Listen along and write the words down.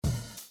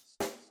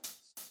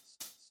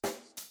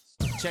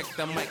Check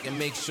the mic and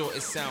make sure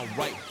it sound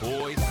right,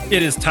 boys.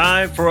 It is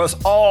time for us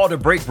all to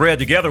break bread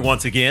together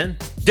once again,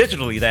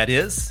 digitally that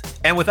is.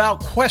 And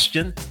without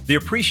question, the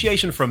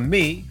appreciation from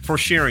me for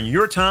sharing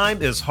your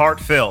time is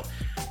heartfelt,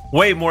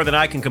 way more than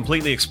I can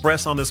completely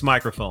express on this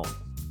microphone.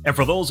 And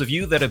for those of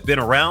you that have been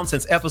around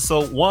since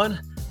episode 1,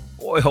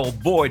 boy, oh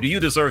boy, do you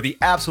deserve the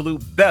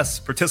absolute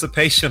best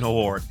participation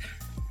award.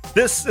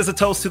 This is a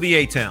toast to the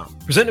A-Town,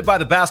 presented by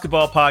the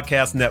Basketball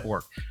Podcast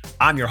Network.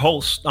 I'm your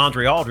host,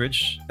 Andre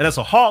Aldridge, and as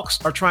the Hawks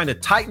are trying to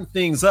tighten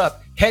things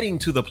up heading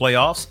to the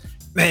playoffs,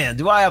 man,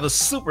 do I have a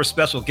super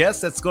special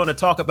guest that's going to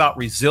talk about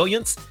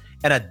resilience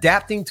and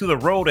adapting to the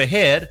road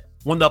ahead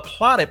when the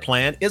plotted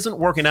plan isn't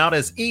working out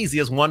as easy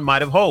as one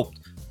might have hoped.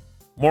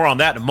 More on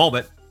that in a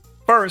moment.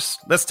 First,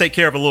 let's take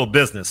care of a little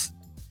business.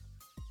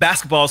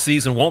 Basketball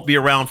season won't be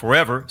around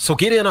forever, so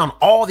get in on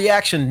all the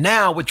action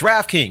now with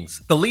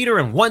DraftKings, the leader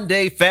in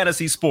one-day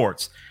fantasy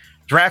sports.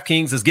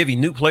 DraftKings is giving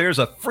new players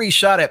a free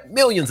shot at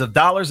millions of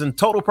dollars in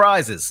total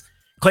prizes.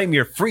 Claim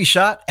your free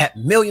shot at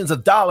millions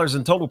of dollars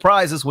in total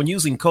prizes when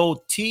using code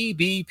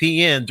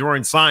TBPN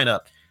during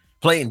sign-up.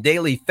 Playing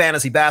daily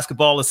fantasy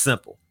basketball is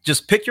simple.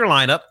 Just pick your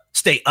lineup,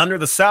 stay under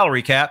the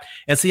salary cap,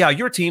 and see how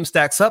your team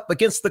stacks up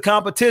against the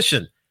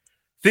competition.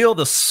 Feel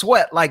the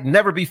sweat like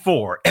never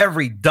before.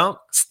 Every dunk,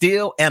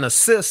 steal, and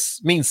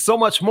assist means so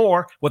much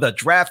more with a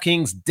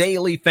DraftKings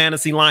daily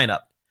fantasy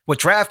lineup. With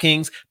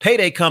DraftKings,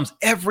 payday comes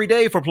every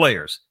day for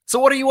players. So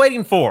what are you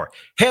waiting for?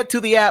 Head to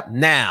the app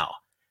now.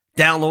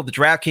 Download the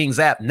DraftKings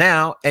app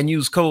now and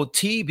use code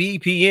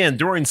TBPN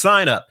during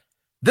sign-up.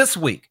 This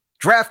week,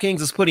 DraftKings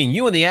is putting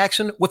you in the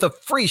action with a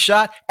free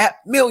shot at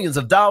millions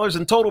of dollars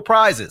in total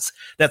prizes.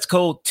 That's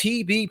code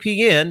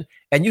TBPN,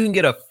 and you can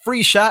get a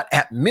free shot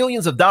at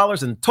millions of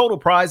dollars in total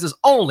prizes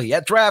only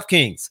at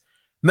DraftKings.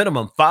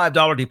 Minimum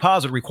 $5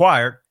 deposit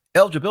required.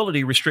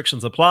 Eligibility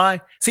restrictions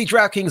apply. See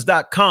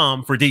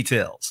DraftKings.com for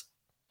details.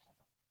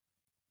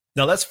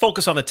 Now let's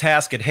focus on the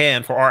task at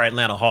hand for our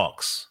Atlanta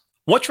Hawks.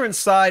 Once you're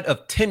inside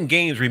of 10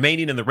 games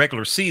remaining in the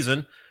regular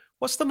season,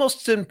 what's the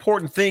most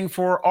important thing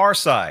for our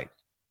side?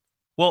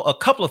 Well, a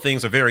couple of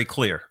things are very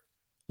clear.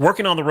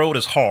 Working on the road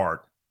is hard,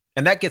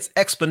 and that gets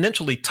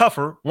exponentially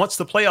tougher once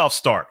the playoffs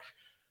start.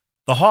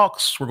 The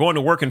Hawks were going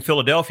to work in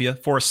Philadelphia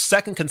for a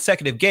second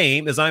consecutive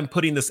game as I'm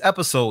putting this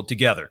episode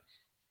together.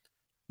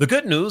 The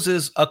good news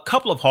is a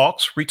couple of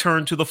Hawks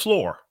returned to the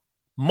floor.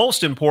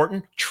 Most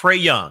important,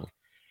 Trae Young.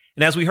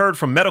 And as we heard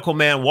from medical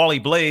man Wally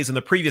Blaze in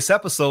the previous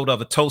episode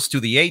of A Toast to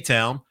the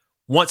A-Town,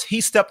 once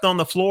he stepped on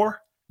the floor,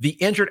 the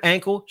injured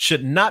ankle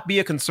should not be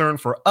a concern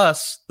for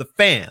us, the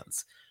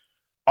fans.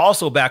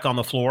 Also back on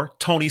the floor,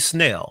 Tony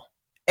Snell.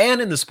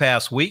 And in this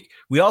past week,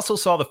 we also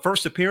saw the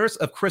first appearance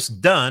of Chris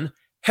Dunn,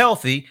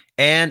 healthy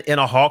and in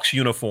a Hawks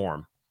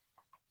uniform.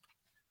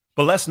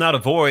 But let's not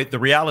avoid the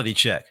reality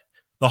check.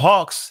 The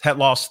Hawks had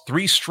lost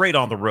 3 straight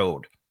on the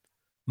road.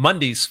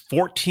 Monday's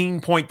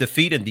 14-point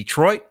defeat in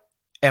Detroit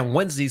and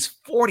Wednesday's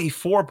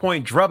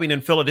 44-point drubbing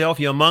in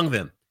Philadelphia among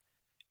them.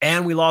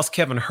 And we lost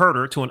Kevin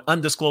Huerter to an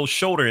undisclosed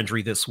shoulder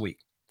injury this week.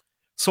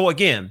 So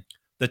again,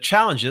 the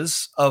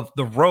challenges of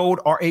the road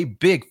are a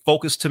big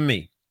focus to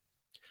me.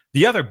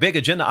 The other big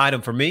agenda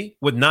item for me,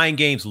 with 9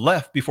 games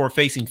left before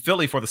facing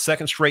Philly for the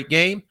second straight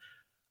game,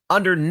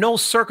 under no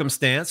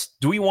circumstance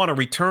do we want to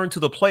return to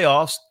the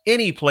playoffs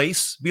any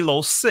place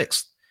below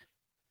 6th.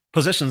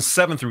 Positions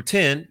 7 through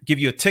 10 give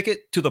you a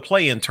ticket to the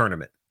play-in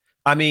tournament.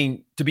 I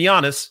mean, to be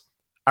honest,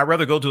 I'd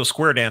rather go to a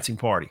square dancing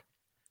party.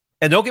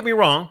 And don't get me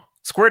wrong,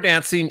 square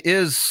dancing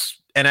is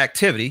an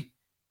activity.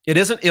 It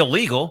isn't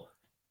illegal.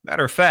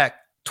 Matter of fact,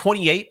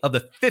 28 of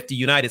the 50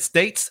 United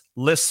States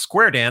list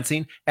square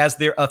dancing as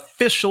their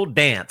official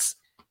dance.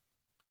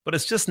 But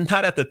it's just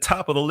not at the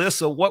top of the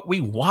list of what we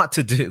want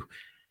to do.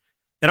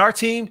 And our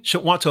team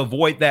should want to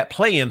avoid that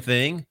play-in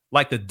thing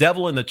like the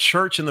devil in the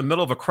church in the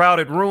middle of a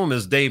crowded room,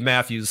 as Dave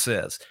Matthews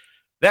says.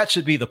 That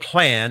should be the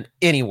plan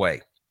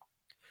anyway.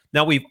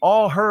 Now, we've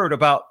all heard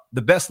about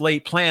the best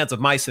laid plans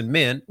of mice and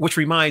men, which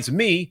reminds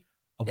me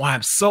of why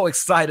I'm so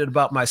excited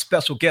about my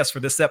special guest for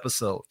this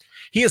episode.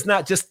 He is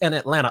not just an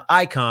Atlanta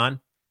icon.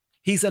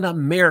 He's an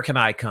American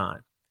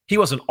icon. He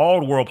was an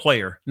all-world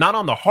player, not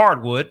on the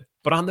hardwood,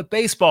 but on the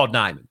baseball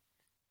diamond.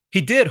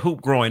 He did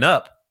hoop growing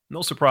up,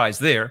 no surprise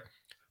there,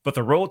 but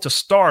the road to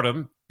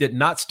stardom did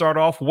not start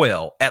off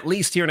well, at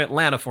least here in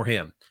Atlanta for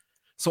him.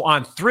 So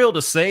I'm thrilled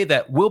to say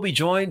that we'll be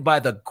joined by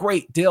the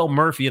great Dale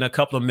Murphy in a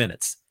couple of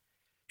minutes.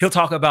 He'll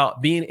talk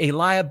about being a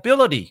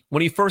liability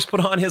when he first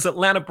put on his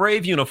Atlanta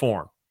Brave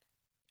uniform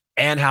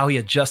and how he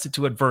adjusted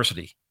to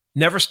adversity,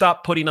 never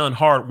stopped putting on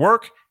hard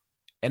work,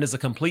 and is a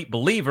complete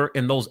believer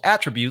in those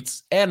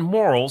attributes and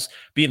morals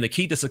being the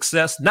key to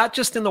success, not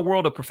just in the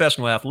world of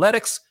professional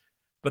athletics,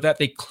 but that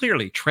they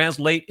clearly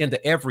translate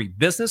into every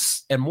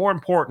business and, more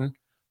important,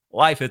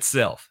 life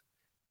itself.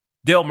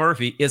 Dale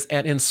Murphy is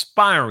an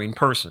inspiring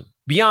person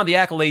beyond the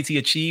accolades he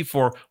achieved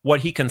for what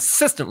he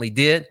consistently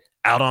did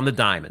out on the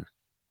diamond.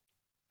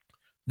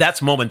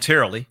 That's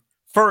momentarily.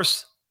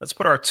 First, let's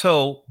put our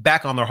toe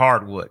back on the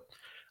hardwood.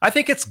 I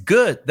think it's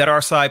good that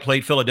our side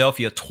played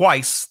Philadelphia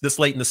twice this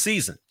late in the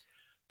season.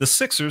 the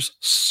Sixers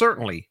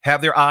certainly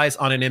have their eyes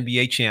on an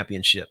NBA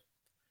championship.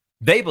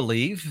 They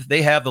believe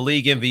they have the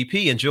league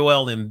MVP in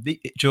Joel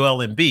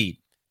Embiid.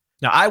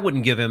 Now, I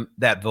wouldn't give him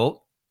that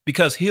vote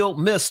because he'll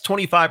miss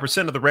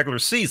 25% of the regular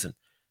season,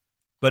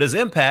 but his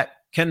impact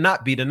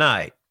cannot be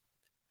denied.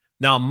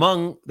 Now,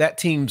 among that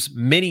team's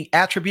many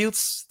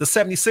attributes, the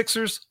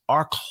 76ers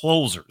are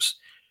closers.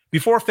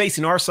 Before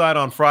facing our side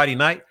on Friday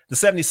night, the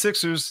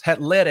 76ers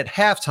had led at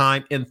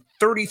halftime in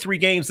 33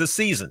 games this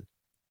season.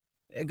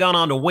 They'd gone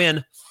on to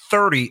win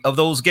 30 of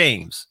those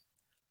games,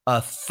 a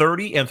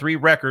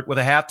 30-3 record with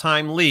a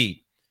halftime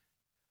lead.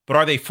 But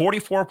are they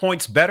 44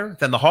 points better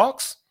than the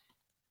Hawks?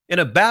 In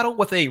a battle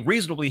with a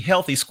reasonably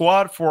healthy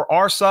squad for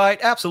our side,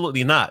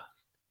 absolutely not.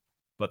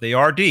 But they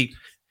are deep.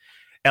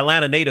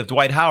 Atlanta native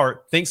Dwight Howard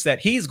thinks that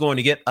he's going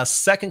to get a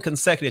second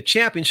consecutive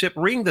championship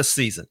ring this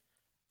season.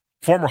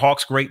 Former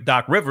Hawks great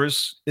Doc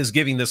Rivers is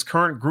giving this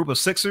current group of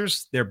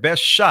Sixers their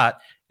best shot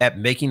at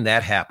making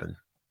that happen.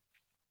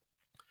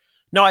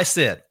 Now, I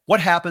said, what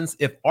happens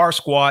if our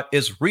squad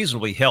is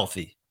reasonably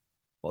healthy?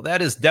 Well,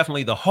 that is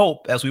definitely the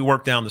hope as we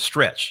work down the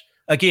stretch.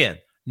 Again,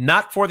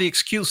 not for the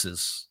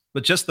excuses,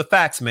 but just the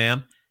facts,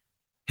 ma'am.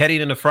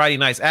 Heading into Friday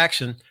night's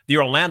action, the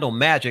Orlando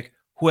Magic,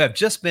 who have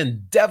just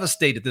been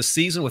devastated this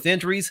season with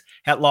injuries,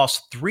 had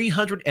lost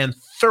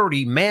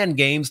 330 man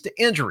games to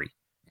injury,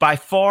 by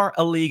far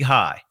a league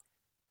high.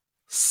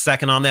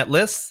 Second on that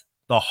list,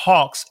 the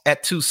Hawks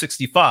at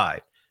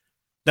 265.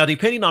 Now,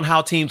 depending on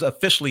how teams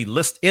officially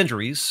list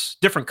injuries,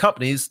 different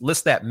companies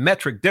list that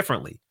metric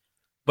differently.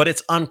 But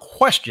it's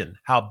unquestioned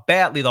how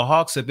badly the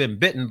Hawks have been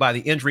bitten by the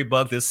injury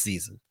bug this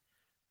season.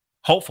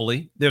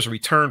 Hopefully, there's a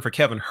return for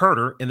Kevin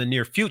Huerter in the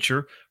near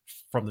future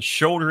from the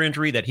shoulder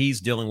injury that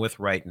he's dealing with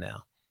right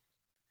now.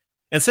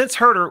 And since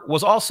Huerter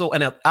was also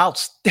an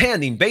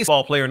outstanding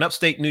baseball player in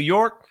upstate New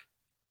York,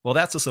 well,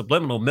 that's a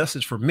subliminal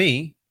message for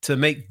me to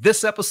make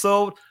this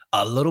episode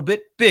a little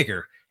bit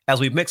bigger as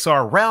we mix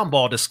our round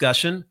ball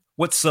discussion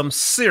with some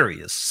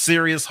serious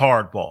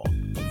hardball.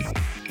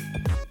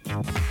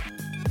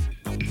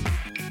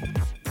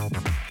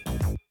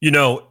 You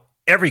know,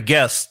 every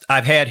guest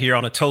I've had here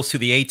on A Toast to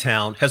the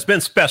A-Town has been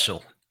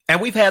special,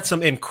 and we've had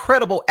some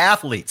incredible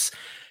athletes.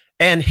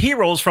 And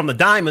heroes from the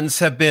Diamonds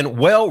have been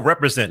well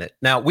represented.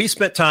 Now, we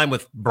spent time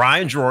with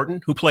Brian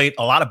Jordan, who played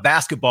a lot of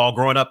basketball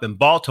growing up in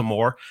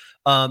Baltimore,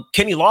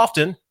 Kenny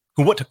Lofton,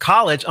 who went to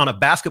college on a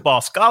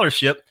basketball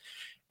scholarship,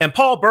 and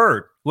Paul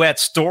Bird, who had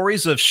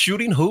stories of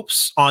shooting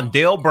hoops on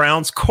Dale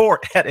Brown's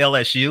court at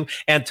LSU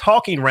and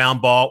talking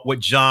round ball with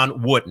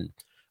John Wooden.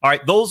 All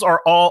right, those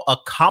are all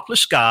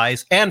accomplished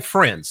guys and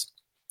friends.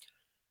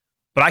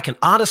 But I can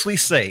honestly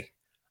say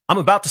I'm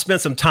about to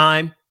spend some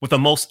time with the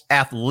most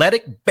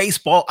athletic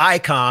baseball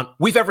icon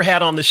we've ever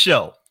had on the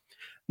show.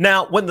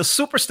 Now, when the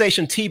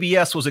Superstation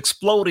TBS was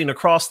exploding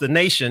across the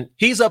nation,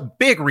 he's a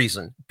big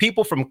reason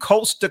people from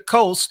coast to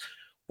coast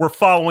were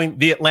following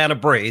the Atlanta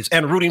Braves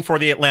and rooting for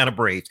the Atlanta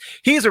Braves.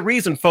 He's a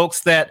reason,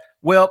 folks, that,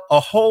 well, a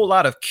whole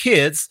lot of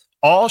kids,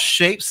 all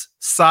shapes,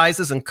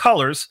 sizes, and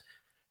colors,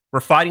 were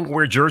fighting to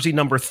wear jersey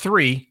number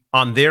 3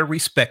 on their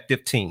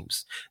respective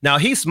teams. Now,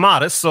 he's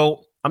modest,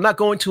 so I'm not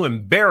going to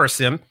embarrass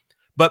him.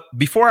 But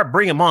before I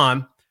bring him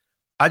on,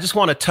 I just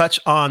want to touch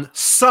on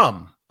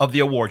some of the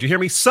awards. You hear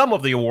me? Some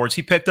of the awards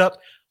he picked up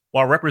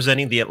while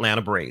representing the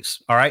Atlanta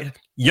Braves. All right.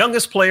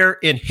 Youngest player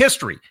in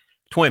history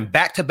to win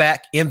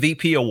back-to-back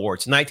MVP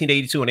awards,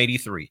 1982 and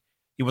 83.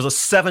 He was a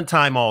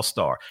 7-time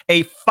All-Star,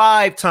 a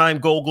 5-time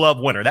Gold Glove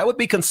winner. That would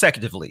be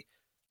consecutively.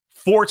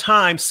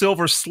 4-time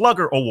Silver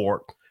Slugger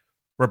Award.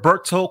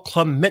 Roberto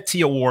Clemente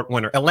Award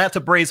winner,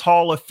 Atlanta Braves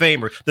Hall of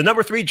Famer. The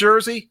number 3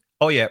 jersey,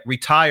 oh yeah,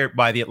 retired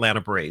by the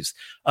Atlanta Braves.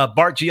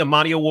 Bart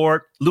Giamatti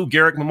Award, Lou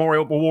Gehrig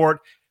Memorial Award.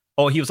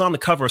 Oh, he was on the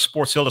cover of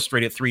Sports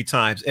Illustrated 3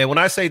 times. And when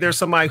I say there's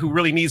somebody who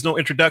really needs no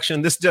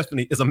introduction, this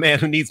definitely is a man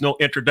who needs no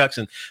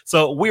introduction.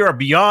 So we are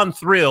beyond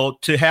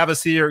thrilled to have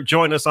us here,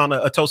 join us on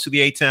a Toast to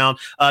the A-Town.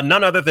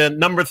 None other than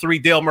number 3,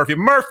 Dale Murphy.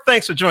 Murph,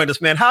 thanks for joining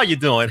us, man. How you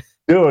doing?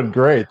 Doing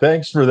great.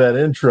 Thanks for that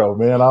intro,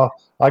 man.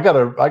 I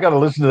gotta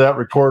listen to that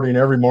recording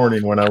every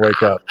morning when I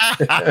wake up.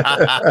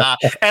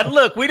 And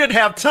look, we didn't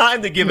have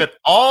time to give it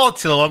all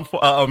to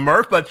him,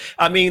 Murph. But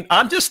I mean,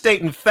 I'm just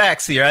stating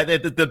facts here.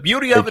 The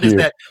beauty of it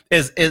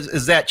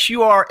is that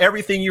you are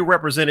everything you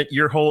represented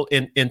your whole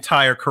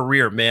entire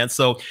career, man.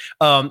 So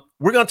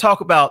we're going to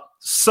talk about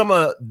some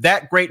of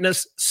that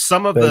greatness,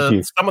 some of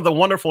the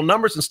wonderful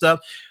numbers and stuff.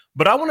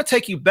 But I want to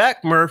take you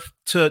back, Murph,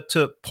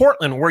 to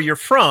Portland, where you're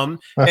from.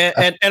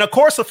 And of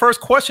course, the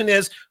first question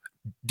is,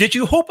 did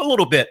you hoop a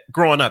little bit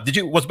growing up?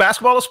 Was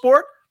basketball a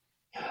sport?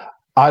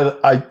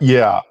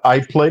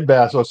 I played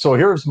basketball. So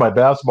here's my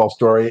basketball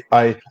story.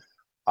 I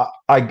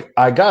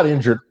got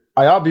injured.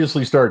 I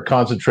obviously started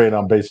concentrating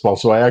on baseball.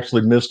 So I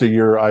actually missed a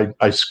year.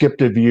 I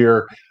skipped a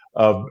year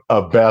of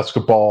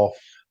basketball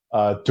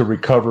to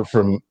recover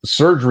from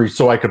surgery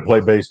so I could play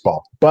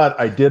baseball. But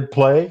I did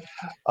play.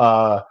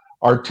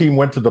 Our team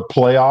went to the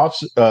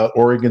playoffs,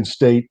 Oregon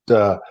State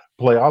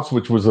playoffs,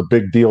 which was a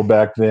big deal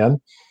back then.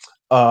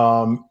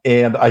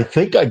 And I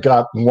think I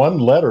got one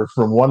letter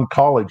from one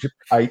college.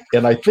 I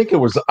think it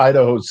was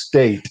Idaho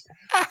State.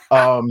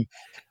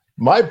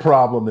 My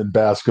problem in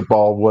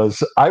basketball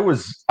was I went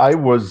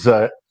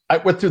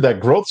through that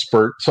growth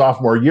spurt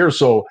sophomore year,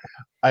 so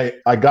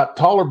I got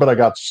taller, but I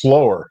got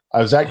slower.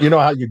 I was you know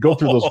how you go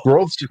through those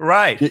growths,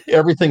 right?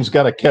 Everything's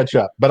got to catch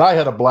up. But I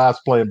had a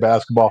blast playing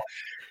basketball,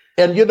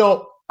 and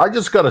I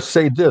just got to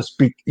say this.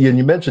 And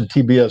you mentioned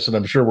TBS, and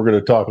I'm sure we're going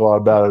to talk a lot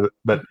about it.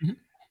 But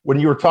when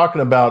you were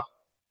talking about,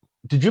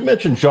 did you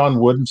mention John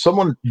Wooden?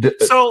 Someone.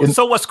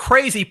 So what's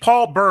crazy?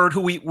 Paul Bird,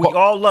 who we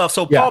all love.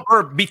 So Paul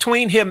Bird,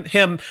 between him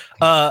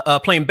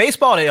playing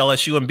baseball at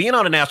LSU and being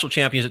on a national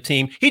championship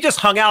team, he just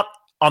hung out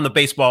on the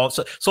baseball.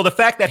 So the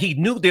fact that he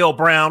knew Dale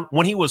Brown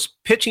when he was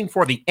pitching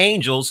for the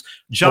Angels,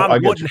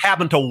 John Wooden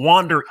happened to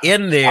wander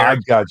in there. I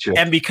got you.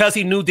 And because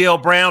he knew Dale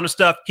Brown and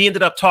stuff, he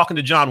ended up talking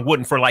to John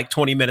Wooden for like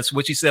 20 minutes,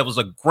 which he said was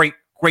a great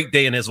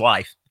day in his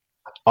life.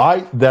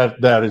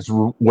 That is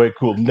way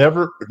cool.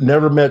 Never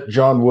met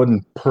John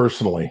Wooden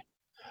personally,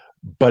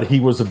 but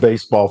he was a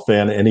baseball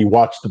fan and he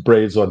watched the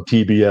Braves on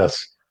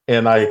TBS.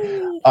 And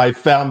I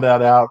found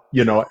that out,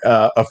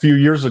 a few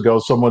years ago.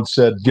 Someone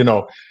said,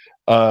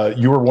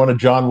 you were one of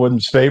John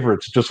Wooden's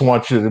favorites. Just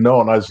want you to know.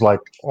 And I was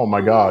like, oh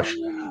my gosh.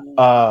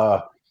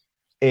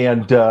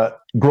 And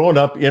growing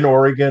up in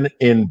Oregon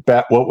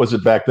what was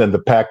it back then? The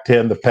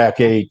Pac-10, the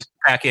Pac-8.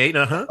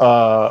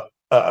 Pac-8,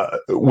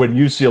 when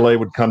UCLA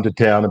would come to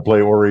town and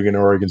play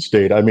Oregon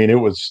State. I mean, it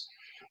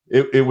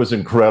was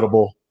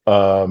incredible.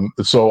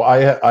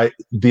 So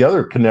the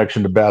other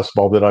connection to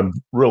basketball that I'm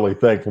really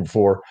thankful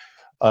for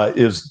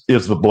is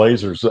the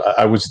Blazers.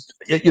 I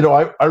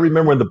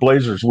remember when the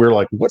Blazers, we were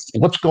like,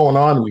 what's going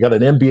on? We got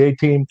an NBA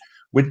team.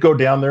 We'd go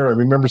down there. I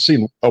remember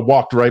I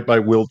walked right by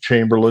Wilt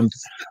Chamberlain.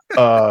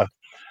 I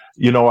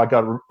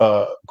got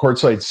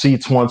courtside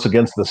seats once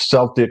against the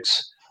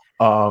Celtics.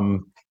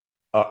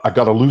 I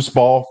got a loose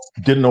ball,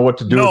 didn't know what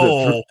to do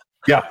with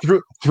it.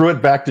 Threw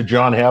it back to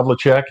John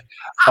Havlicek,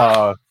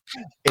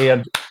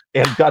 and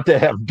got to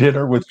have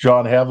dinner with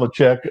John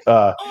Havlicek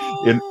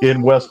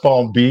in West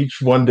Palm Beach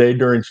one day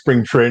during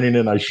spring training,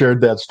 and I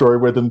shared that story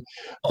with him.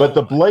 But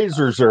the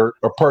Blazers are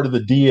part of the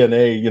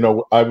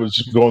DNA. I was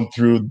going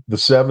through the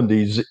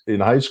 70s in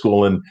high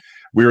school, and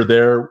we were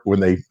there when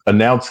they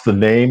announced the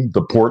name,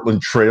 the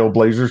Portland Trail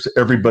Blazers.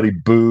 Everybody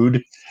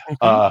booed.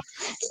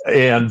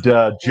 And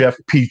Jeff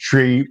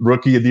Petrie,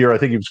 Rookie of the Year. I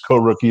think he was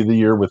co-Rookie of the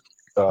Year with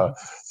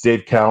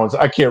Dave Cowens.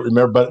 I can't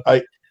remember, but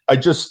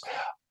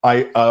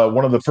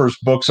one of the first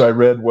books I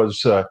read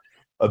was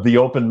The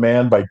Open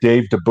Man by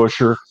Dave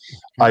DeBusschere.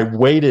 I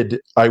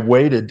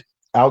waited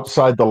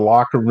outside the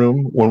locker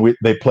room when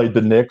they played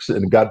the Knicks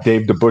and got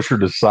Dave DeBusschere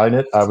to sign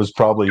it. I was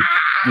probably,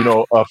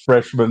 a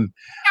freshman.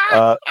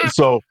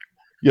 So,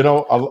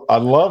 I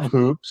love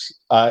hoops.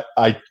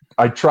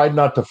 I tried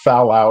not to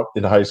foul out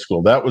in high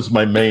school. That was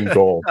my main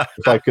goal.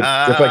 If I could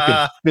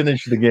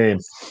finish the game.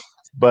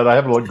 But I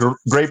have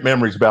great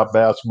memories about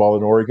basketball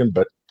in Oregon.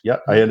 But yeah,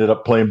 I ended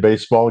up playing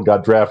baseball and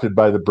got drafted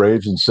by the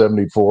Braves in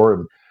 '74,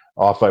 and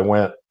off I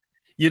went.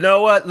 You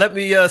know what? Let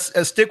me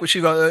stick with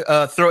you.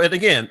 Throw it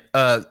again.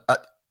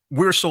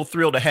 We're so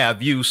thrilled to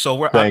have you.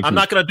 So I'm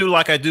not going to do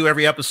like I do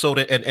every episode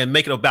and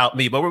make it about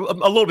me, but we're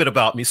a little bit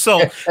about me. So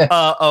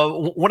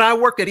when I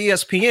worked at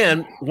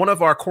ESPN, one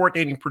of our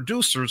coordinating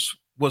producers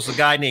was a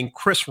guy named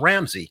Chris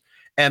Ramsey.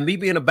 And me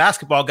being a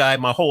basketball guy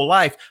my whole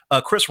life,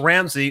 Chris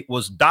Ramsey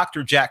was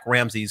Dr. Jack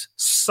Ramsey's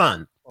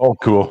son. Oh,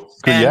 cool.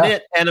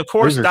 And of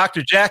course,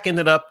 Dr. Jack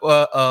ended up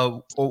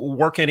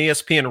working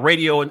ESPN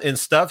radio and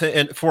stuff.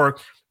 And for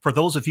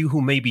those of you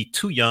who may be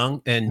too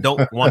young and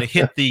don't want to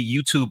hit the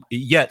YouTube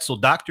yet, so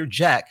Dr.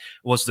 Jack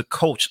was the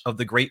coach of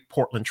the great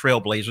Portland Trail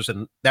Blazers,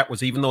 and that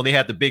was even though they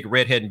had the big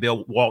redhead and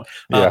Bill Walton.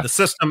 The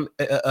system,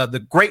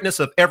 the greatness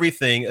of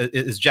everything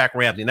is Jack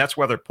Ramsey, and that's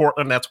whether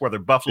Portland, that's whether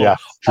Buffalo,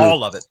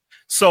 all of it.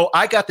 So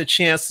I got the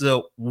chance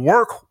to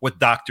work with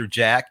Dr.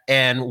 Jack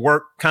and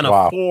work kind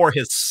of for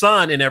his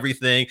son and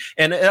everything.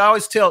 And I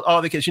always tell all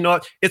the kids,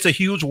 it's a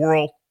huge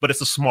world, but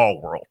it's a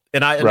small world.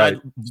 And I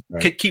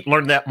keep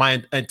learning that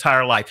my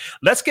entire life.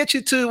 Let's get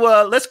you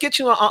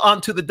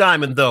onto the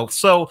diamond though.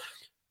 So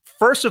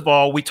first of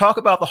all, we talk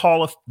about the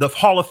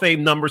Hall of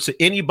Fame numbers to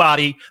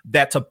anybody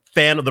that's a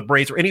fan of the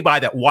Braves or anybody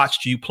that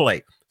watched you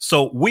play.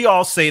 So we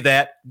all say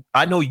that.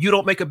 I know you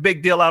don't make a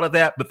big deal out of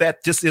that, but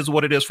that just is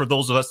what it is for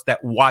those of us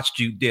that watched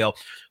you, Dale.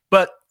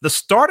 But the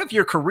start of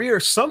your career,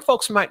 some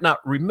folks might not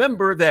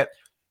remember that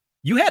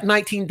you had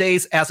 19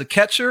 days as a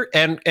catcher,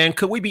 and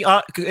could we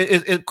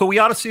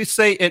honestly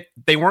say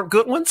they weren't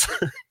good ones?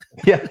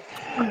 Yeah,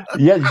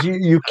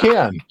 you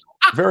can,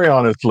 very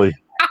honestly,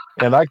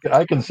 and I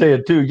can say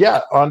it too.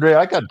 Yeah, Andre,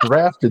 I got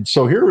drafted.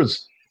 So here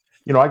was,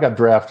 I got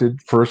drafted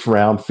first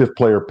round, 5th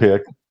player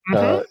pick.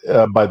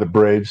 By the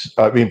Braves.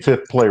 I mean,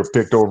 5th player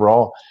picked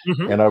overall.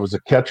 And I was a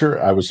catcher.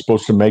 I was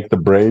supposed to make the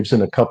Braves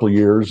in a couple of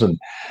years and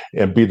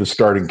be the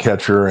starting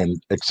catcher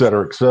and et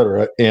cetera, et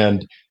cetera.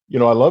 And, I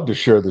love to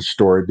share this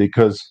story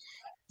because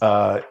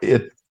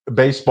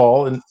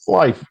baseball and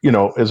life,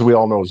 as we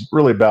all know, is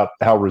really about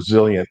how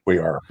resilient we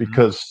are.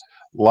 Because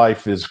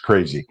life is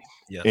crazy,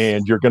 Yes.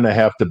 and you're going to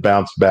have to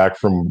bounce back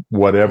from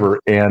whatever.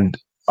 And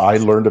I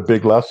learned a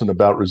big lesson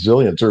about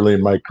resilience early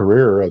in my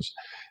career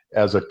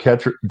as a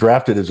catcher,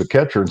 drafted as a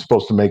catcher and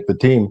supposed to make the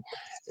team.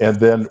 And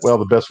then, well,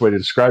 the best way to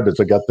describe it is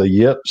I got the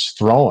yips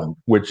throwing,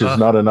 which is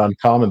not an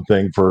uncommon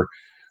thing for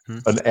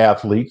an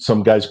athlete.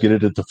 Some guys get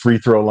it at the free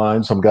throw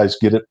line. Some guys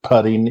get it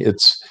putting.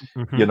 It's,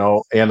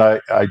 and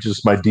I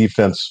just, my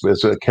defense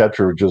as a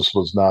catcher just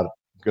was not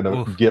going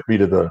to get me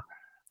to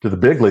the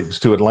big leagues,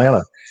 to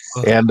Atlanta.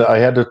 And I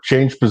had to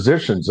change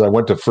positions. I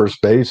went to first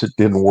base. It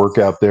didn't work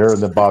out there.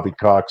 And then Bobby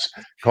Cox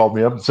called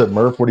me up and said,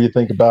 "Murph, what do you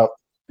think about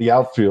the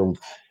outfield?"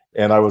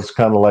 And I was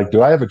kind of like,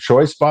 "Do I have a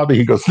choice, Bobby?"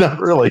 He goes, "Not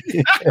really."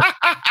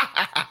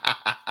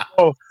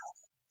 So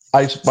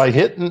by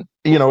hitting,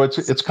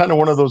 it's kind of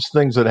one of those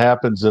things that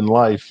happens in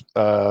life.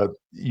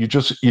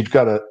 You've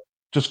got to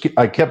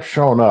I kept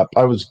showing up.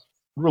 I was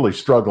really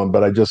struggling,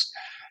 but I just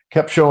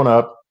kept showing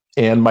up.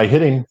 And my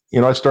hitting,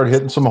 I started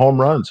hitting some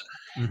home runs.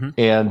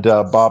 And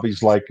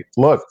Bobby's like,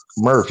 "Look,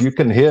 Murph, you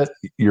can hit.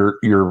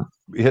 You're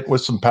hitting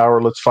with some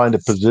power. Let's find a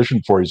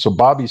position for you." So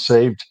Bobby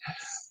saved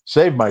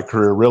my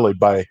career really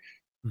by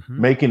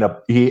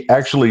he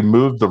actually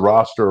moved the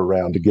roster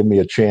around to give me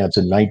a chance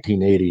in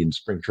 1980, in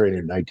spring training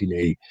in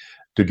 1980,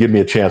 to give me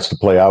a chance to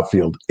play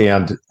outfield.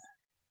 And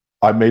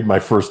I made my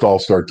first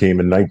All-Star team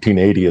in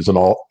 1980 as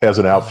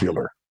an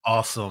outfielder.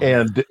 Awesome.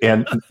 And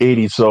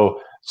 80. So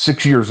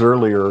 6 years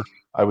earlier,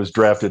 I was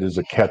drafted as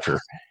a catcher.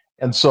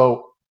 And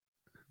so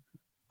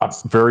I'm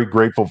very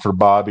grateful for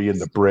Bobby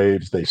and the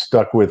Braves. They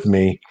stuck with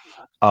me.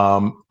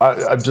 I'm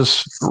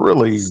just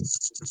really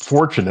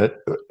fortunate.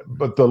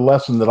 But the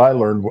lesson that I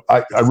learned,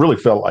 I really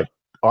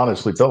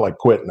honestly felt like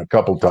quitting a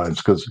couple times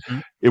because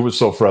it was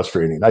so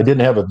frustrating. I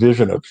didn't have a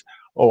vision of,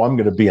 I'm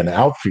going to be an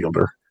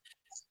outfielder.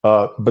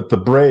 But the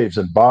Braves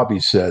and Bobby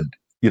said,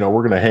 we're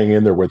going to hang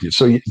in there with you.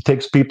 So it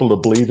takes people to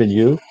believe in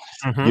you,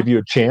 give you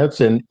a chance,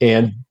 and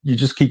you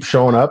just keep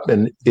showing up.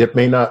 And you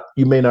may not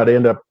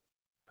end up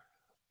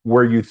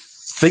where you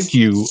think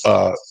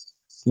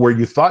where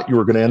you thought you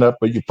were going to end up,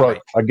 but you probably,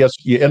 I guess,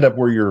 you end up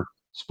where you're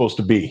supposed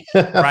to be.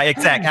 Right.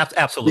 Exactly.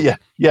 Absolutely.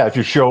 Yeah. If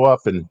you show up,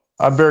 and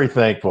I'm very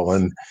thankful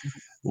and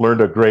learned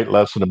a great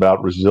lesson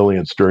about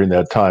resilience during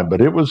that time.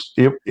 But it was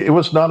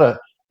not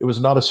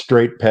a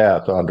straight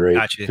path, Andre,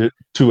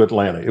 to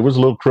Atlanta. It was a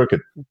little crooked.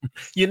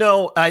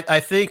 I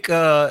think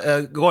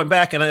going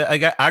back, and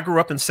I grew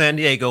up in San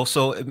Diego,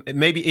 so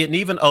maybe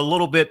even a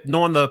little bit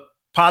knowing the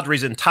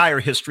Padres' entire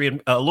history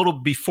and a little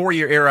before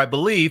your era, I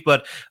believe,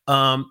 but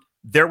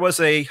there was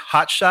a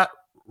hotshot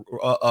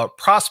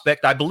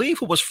prospect, I believe,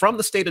 who was from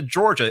the state of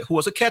Georgia, who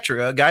was a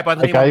catcher, a guy by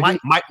the name of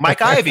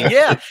Mike Ivy.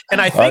 Yeah.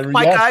 And I think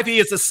Mike Ivy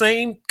is the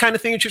same kind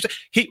of thing.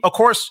 Of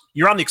course,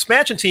 you're on the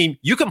expansion team.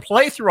 You can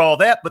play through all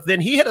that, but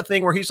then he had a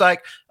thing where he's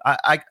like,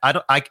 I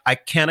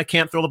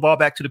can't throw the ball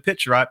back to the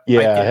pitcher. I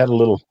had a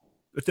little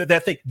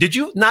that thing. Did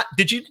you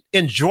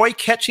enjoy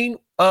catching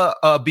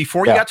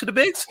before you got to the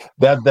bigs?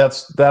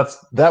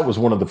 That was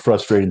one of the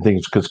frustrating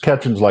things, because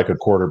catching's like a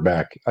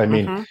quarterback. I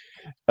mean,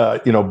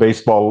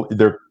 baseball,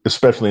 there,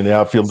 especially in the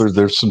outfield,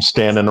 there's some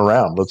standing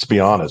around. Let's be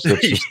honest.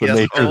 It's just the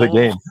nature of the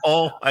game.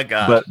 Oh my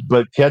God.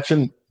 But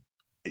catching,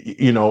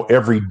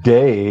 every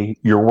day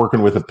you're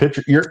working with a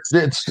pitcher.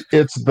 It's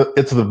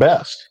the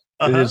best.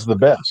 It is the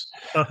best.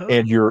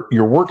 And you're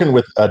working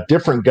with a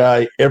different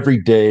guy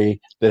every day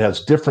that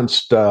has different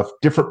stuff,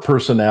 different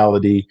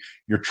personality.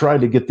 You're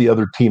trying to get the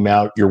other team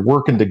out. You're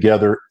working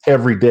together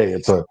every day.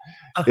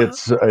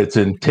 It's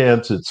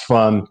intense. It's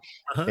fun.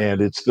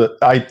 And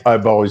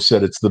I've always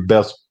said it's the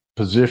best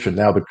position.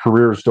 Now, the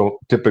careers don't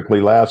typically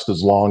last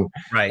as long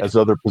as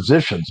other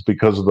positions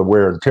because of the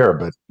wear and tear.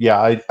 But yeah,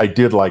 I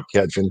did like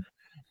catching,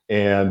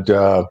 and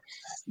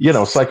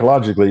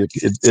psychologically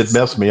it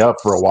messed me up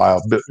for a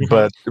while.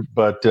 But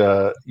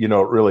it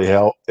really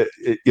helped.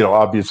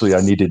 Obviously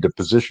I needed a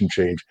position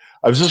change.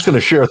 I was just going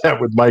to share that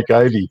with Mike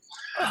Ivy.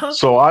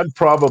 So I'm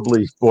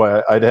probably,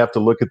 I'd have to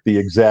look at the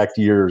exact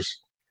years.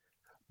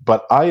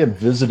 But I am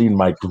visiting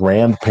my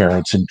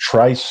grandparents in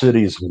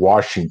Tri-Cities,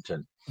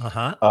 Washington,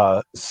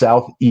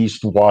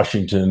 southeast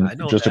Washington,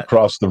 just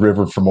across the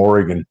river from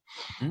Oregon.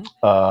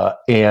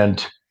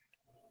 And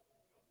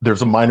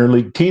there's a minor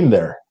league team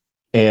there.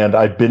 And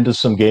I've been to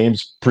some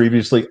games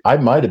previously. I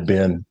might have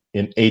been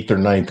in 8th or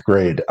 9th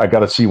grade. I got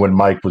to see when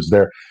Mike was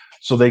there.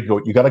 So they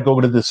go, you got to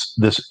go to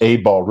this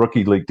A-ball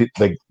rookie league.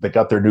 They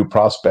got their new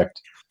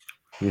prospect.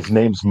 His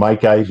name's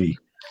Mike Ivy.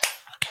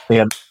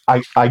 And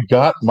I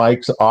got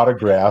Mike's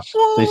autograph.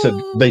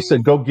 They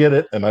said, go get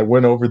it. And I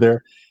went over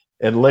there.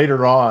 And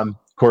later on,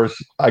 of course,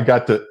 I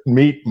got to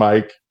meet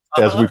Mike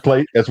as we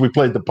played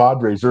the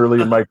Padres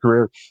early in my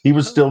career. He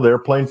was still there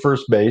playing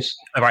first base.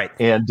 Right.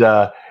 And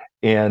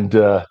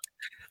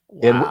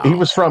he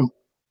was from,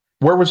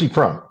 where was he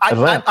from?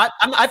 Atlanta.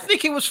 I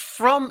think he was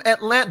from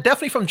Atlanta,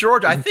 definitely from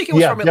Georgia. I think he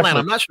was from Atlanta. Definitely.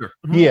 I'm not sure.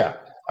 Yeah.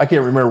 I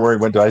can't remember where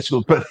he went to high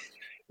school, but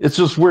it's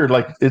just weird.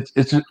 Like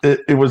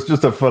it was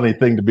just a funny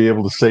thing to be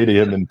able to say to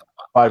him in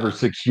 5 or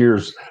 6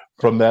 years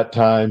from that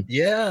time.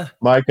 Yeah.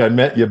 Mike, I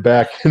met you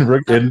back in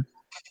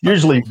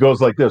Usually it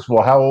goes like this.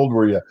 Well, how old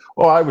were you?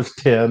 Oh, I was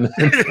 10.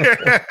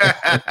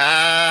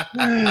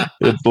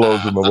 It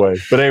blows them away.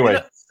 But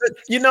anyway.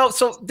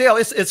 So Dale,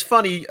 it's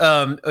funny.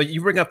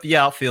 You bring up the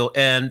outfield,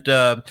 and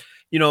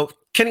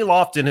Kenny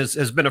Lofton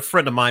has been a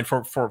friend of mine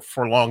for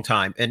a long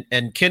time,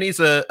 and Kenny's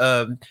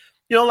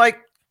like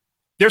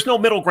there's no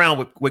middle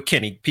ground with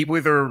Kenny. People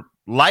either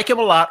like him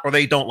a lot or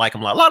they don't like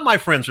him a lot. A lot of my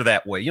friends are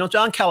that way.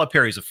 John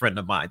Calipari's a friend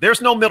of mine.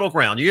 There's no middle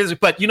ground.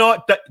 But you know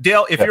what,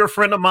 Dale, if you're a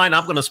friend of mine,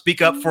 I'm going to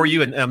speak up for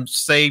you and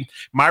say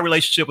my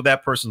relationship with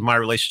that person is my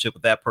relationship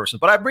with that person.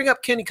 But I bring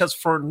up Kenny because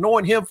for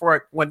knowing him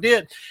for what I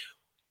did,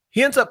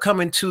 he ends up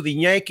coming to the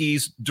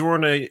Yankees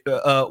during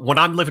when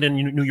I'm living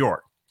in New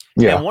York.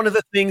 Yeah. And one of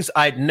the things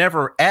I'd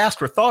never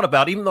asked or thought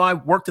about, even though I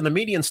worked in the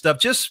media and stuff,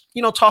 just,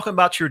 talking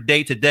about your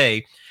day to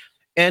day.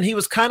 And he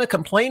was kind of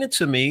complaining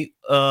to me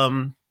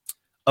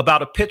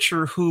about a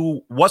pitcher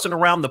who wasn't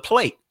around the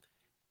plate.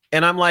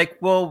 And I'm like,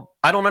 well,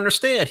 I don't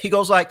understand. He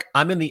goes like,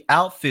 I'm in the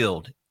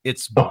outfield.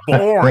 It's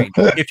boring.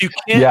 If you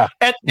can't. Yeah.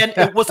 And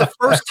it was the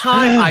first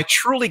time I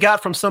truly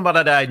got from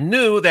somebody that I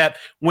knew that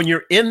when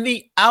you're in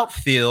the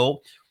outfield,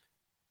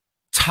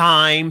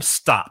 time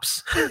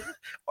stops.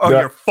 Or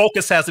your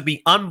focus has to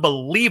be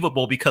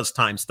unbelievable because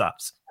time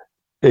stops.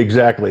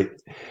 Exactly.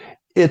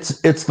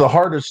 It's the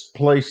hardest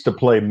place to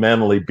play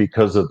mentally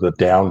because of the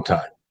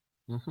downtime.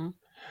 Mm-hmm.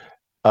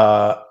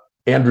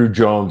 Andrew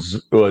Jones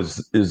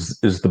is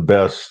the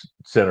best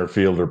center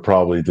fielder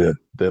probably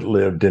that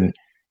lived in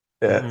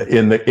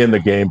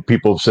the game.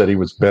 People have said he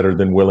was better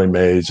than Willie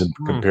Mays and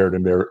compared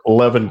him there.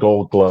 11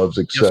 Gold Gloves,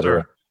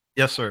 etc.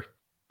 Yes, sir.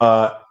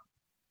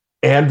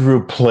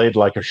 Andrew played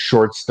like a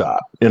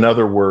shortstop. In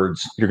other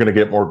words, you're going to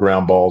get more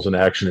ground balls and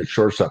action at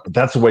shortstop. But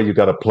that's the way you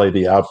got to play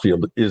the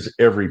outfield. Is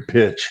every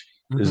pitch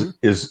is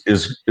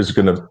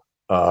going to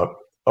a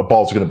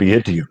ball's going to be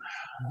hit to you.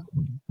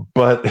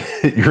 But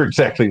you're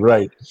exactly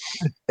right,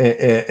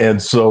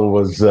 and so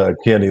was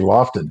Kenny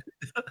Lofton.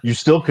 You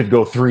still could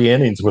go 3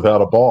 innings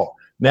without a ball.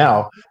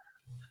 Now,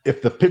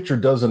 if the pitcher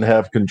doesn't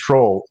have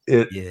control,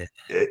 there's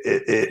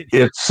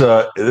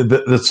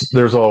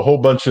a whole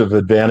bunch of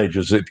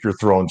advantages if you're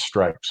throwing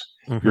strikes.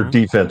 Mm-hmm. Your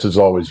defense is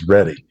always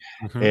ready,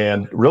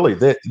 and really,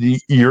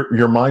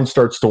 your mind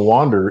starts to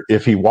wander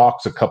if he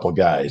walks a couple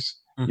guys,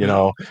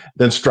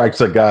 then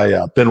strikes a guy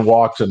out, then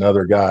walks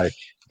another guy,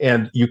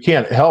 and you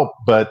can't help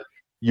but.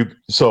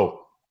 So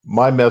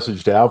my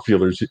message to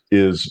outfielders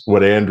is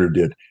what Andrew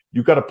did.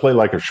 You got to play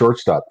like a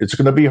shortstop. It's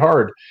going to be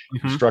hard.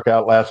 You struck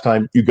out last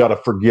time. You got to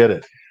forget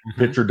it.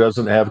 Pitcher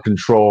doesn't have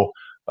control.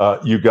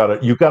 You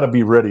got to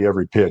be ready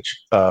every pitch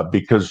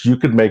because you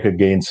could make a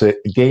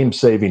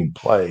game-saving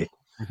play.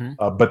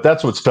 But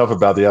that's what's tough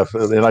about the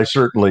outfield. And I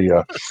certainly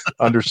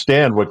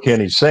understand what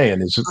Kenny's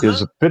saying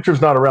is a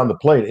pitcher's not around the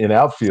plate in the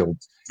outfield,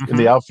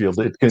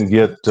 it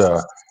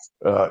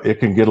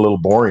can get a little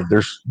boring.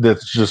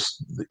 That's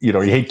just you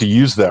hate to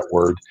use that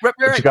word, right.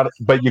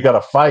 But you got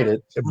to fight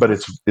it. But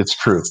it's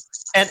true.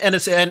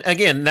 And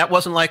again, that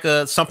wasn't like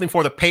something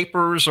for the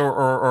papers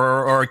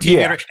or a TV.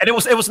 Yeah. And it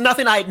was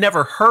nothing I had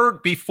never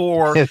heard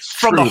before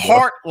from the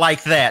heart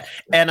like that.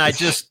 And I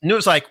just knew it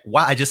was like,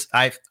 wow.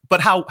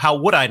 But how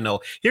would I know?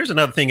 Here's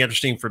another thing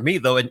interesting for me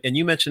though. And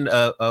you mentioned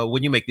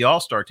when you make the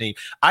All-Star team,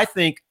 I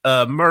think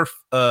Murph.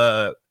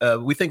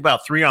 We think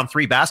about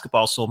 3-on-3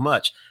 basketball so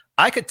much.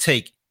 I could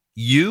take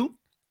you,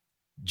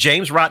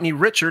 James Rodney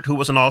Richard, who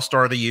was an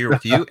All-Star of the Year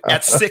with you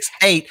at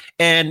 6'8",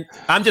 and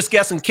I'm just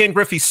guessing Ken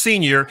Griffey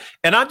Sr.,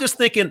 and I'm just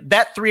thinking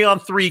that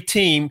 3-on-3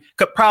 team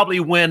could probably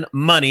win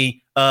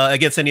money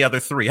against any other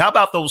three. How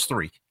about those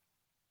three?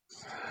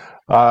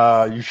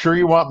 You sure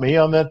you want me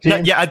on that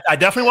team? Yeah, I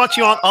definitely want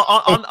you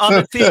on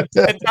the team.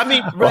 And, I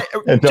mean,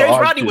 James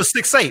Rodney was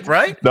 6'8",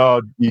 right? No,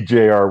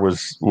 EJR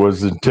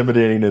was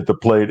intimidating at the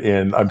plate,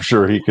 and I'm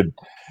sure he could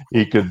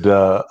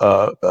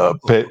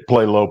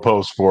play low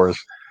post for us.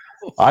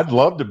 I'd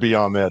love to be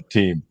on that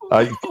team.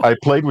 I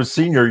played with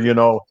Senior. A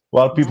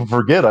lot of people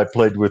forget I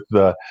played with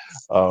Ken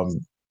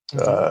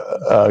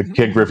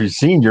Griffey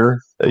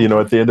Senior.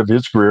 At the end of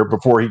his career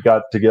before he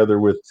got together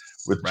with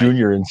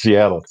Junior in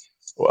Seattle.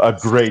 A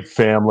great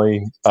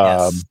family,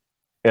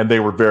 and they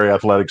were very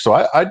athletic.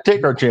 So I'd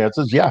take our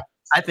chances. Yeah.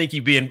 I think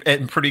you'd be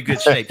in pretty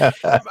good shape.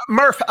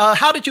 Murph,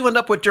 how did you end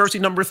up with jersey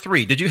number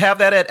 3? Did you have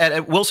that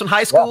at Wilson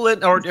High School,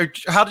 or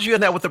how did you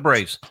end up with the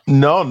Braves?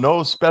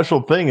 No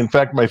special thing. In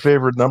fact, my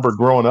favorite number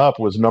growing up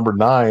was number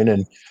 9,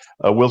 and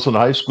Wilson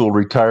High School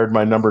retired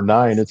my number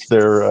 9. It's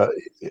there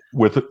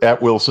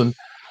at Wilson,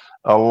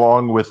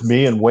 along with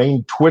me and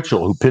Wayne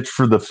Twitchell, who pitched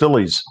for the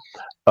Phillies.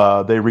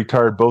 They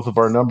retired both of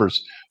our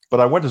numbers. But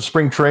I went to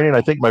spring training.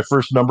 I think my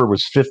first number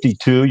was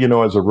 52,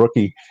 as a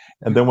rookie.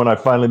 And then when I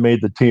finally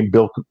made the team,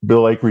 Bill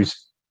Acree,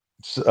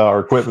 our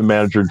equipment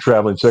manager and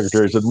traveling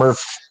secretary, said,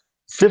 Murph,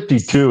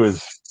 52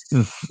 is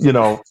you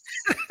got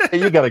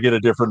to get a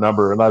different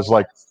number. And I was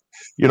like,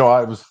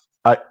 I was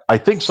I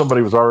think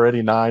somebody was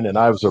already 9 and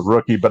I was a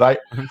rookie, but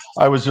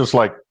I was just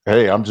like,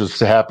 hey, I'm just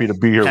happy to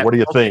be here. What do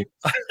you think?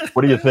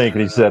 What do you think?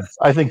 And he said,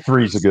 I think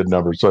 3 is a good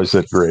number. So I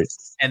said, great.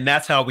 And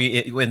that's how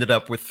we ended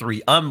up with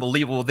 3.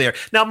 Unbelievable there.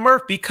 Now,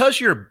 Murph, because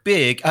you're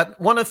big,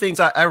 one of the things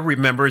I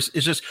remember is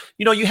just,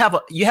 you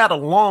had a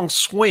long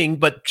swing,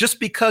 but just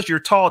because you're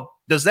tall,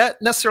 does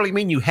that necessarily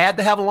mean you had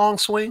to have a long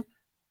swing?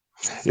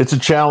 It's a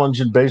challenge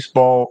in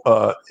baseball,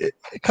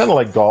 kind of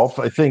like golf.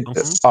 I think,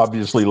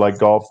 obviously, like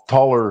golf,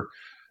 taller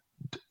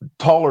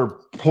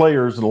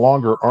players and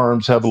longer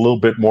arms have a little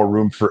bit more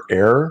room for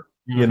error,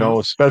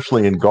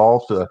 especially in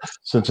golf,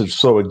 since it's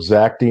so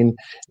exacting.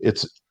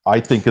 I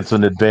think it's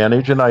an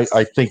advantage, and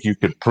I think you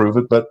could prove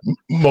it. But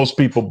most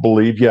people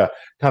believe,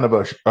 kind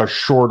of a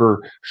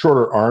shorter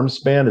arm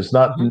span is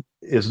not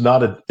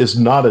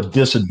a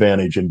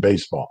disadvantage in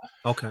baseball.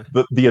 Okay.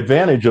 The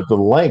advantage of the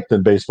length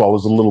in baseball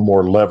is a little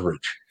more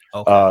leverage,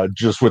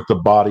 just with the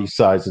body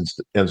size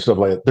and stuff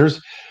like that. There's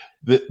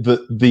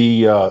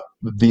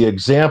the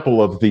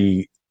example of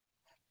the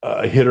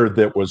hitter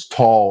that was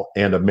tall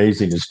and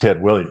amazing is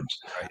Ted Williams.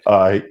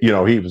 Right.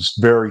 He was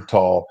very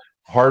tall,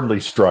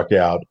 hardly struck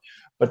out,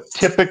 but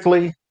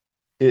typically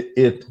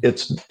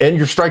it's and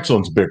your strike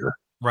zone's bigger.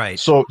 Right.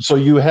 So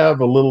you have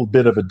a little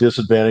bit of a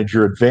disadvantage.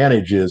 Your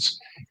advantage is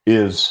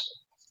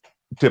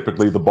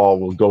typically the ball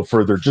will go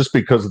further just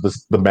because of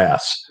the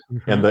mass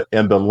and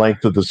the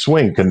length of the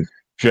swing can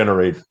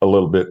generate a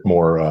little bit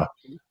more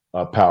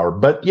power.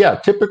 But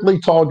typically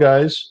tall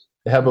guys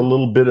have a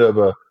little bit of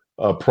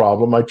a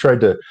problem. I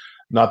tried to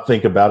not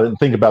think about it and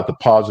think about the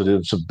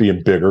positives of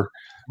being bigger.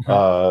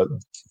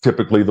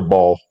 Typically the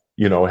ball,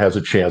 has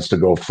a chance to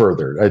go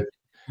further.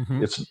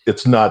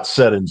 It's not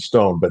set in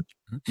stone, but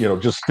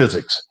just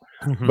physics.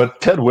 But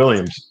Ted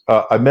Williams,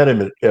 I met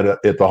him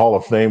at the Hall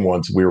of Fame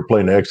once. We were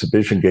playing an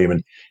exhibition game,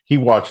 and he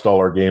watched all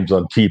our games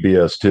on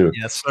TBS too.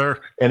 Yes, sir.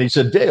 And he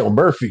said, "Dale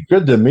Murphy,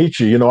 good to meet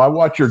you. I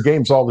watch your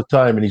games all the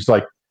time." And he's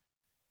like,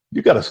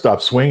 "You got to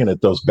stop swinging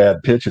at those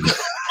bad pitches."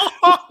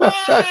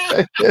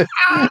 And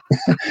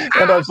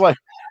I was like,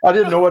 I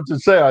didn't know what to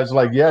say. I was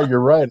like, "Yeah, you're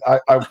right."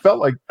 I felt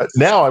like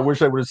now I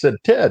wish I would have said,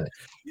 "Ted,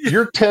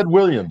 you're Ted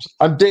Williams.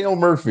 I'm Dale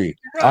Murphy.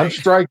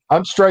 Right.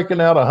 I'm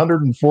striking out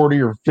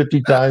 140 or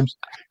 50 times.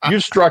 You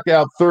struck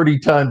out 30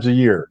 times a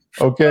year."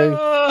 Okay.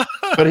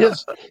 But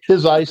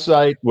his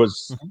eyesight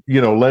was,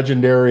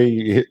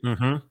 legendary.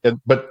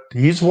 But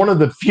he's one of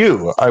the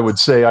few, I would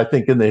say, I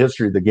think in the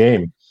history of the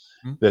game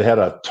that had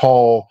a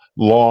tall,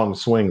 long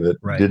swing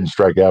that didn't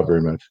strike out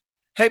very much.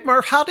 Hey,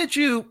 Murph, how did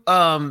you,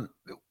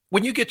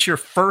 when you get your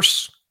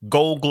first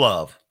Gold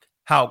Glove,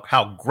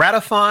 how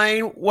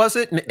gratifying was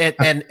it,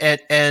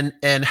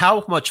 and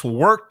how much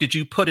work did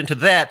you put into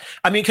that?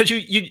 I mean, because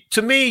you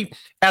to me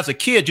as a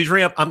kid, you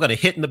dream I'm going to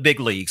hit in the big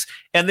leagues,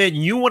 and then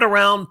you went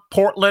around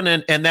Portland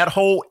and that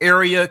whole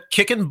area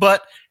kicking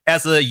butt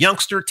as a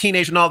youngster,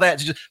 teenager, and all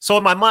that. So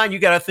in my mind, you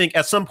got to think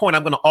at some point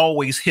I'm going to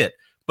always hit.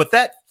 But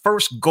that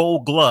first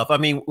Gold Glove, I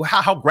mean,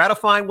 how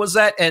gratifying was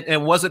that,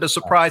 and was it a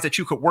surprise that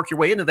you could work your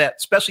way into that,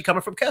 especially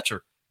coming from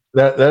catcher?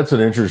 That's an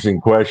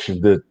interesting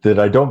question that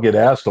I don't get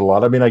asked a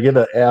lot. I mean, I get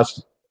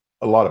asked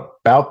a lot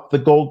about the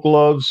Gold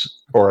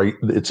Gloves, or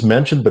it's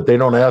mentioned, but they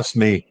don't ask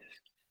me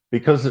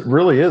because it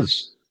really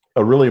is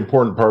a really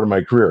important part of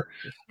my career.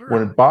 Sure.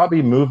 When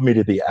Bobby moved me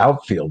to the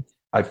outfield,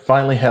 I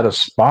finally had a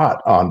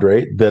spot,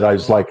 Andre, that I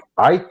was like,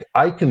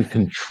 I can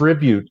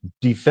contribute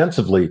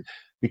defensively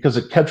because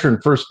at catcher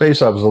and first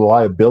base, I was a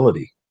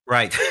liability.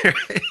 Right.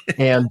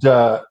 And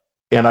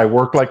I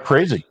worked like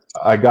crazy.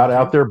 I got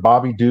out there.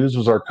 Bobby Dews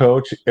was our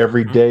coach.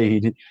 Every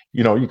day,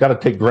 you got to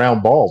take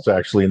ground balls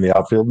actually in the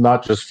outfield,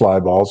 not just fly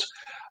balls.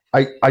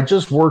 I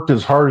just worked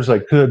as hard as I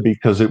could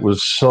because it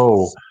was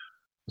so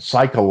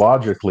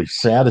psychologically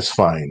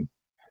satisfying.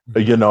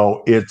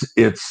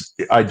 It's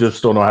I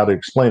just don't know how to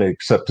explain it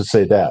except to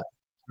say that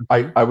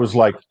I was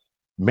like,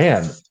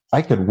 man,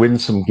 I could win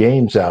some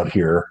games out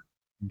here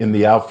in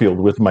the outfield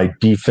with my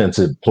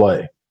defensive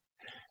play.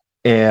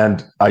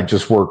 And I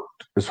just worked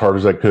as hard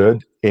as I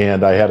could.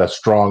 And I had a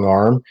strong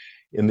arm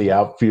in the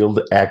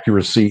outfield.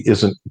 Accuracy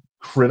isn't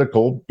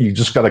critical. You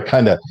just got to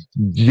kind of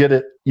get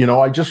it.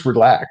 I just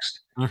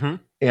relaxed.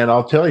 And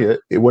I'll tell you,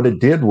 what it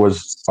did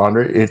was,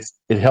 Andre,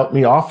 it helped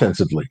me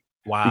offensively.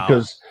 Wow.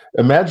 Because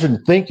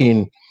imagine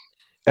thinking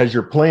as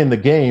you're playing the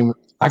game,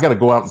 I got to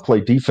go out and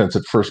play defense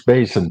at first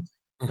base. And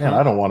man,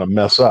 I don't want to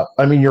mess up.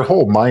 I mean, your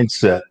whole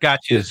mindset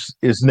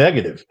is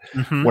negative.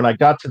 When I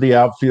got to the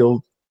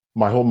outfield,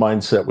 my whole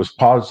mindset was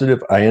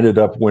positive. I ended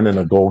up winning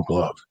a Gold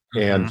Glove.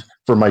 And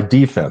for my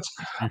defense,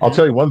 I'll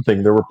tell you one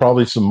thing, there were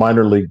probably some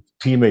minor league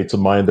teammates of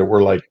mine that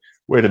were like,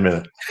 wait a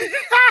minute.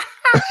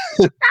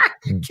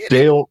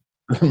 Dale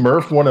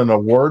Murph won an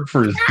award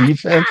for his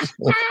defense.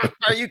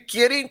 Are you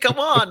kidding? Come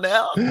on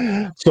now.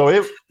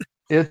 So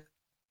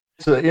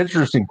it's an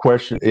interesting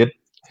question.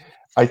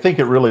 I think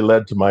it really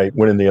led to my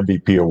winning the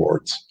MVP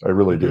awards. I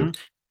really do.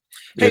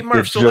 Hey,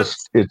 Murph,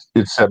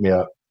 it set me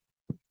up.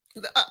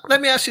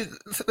 Let me ask you,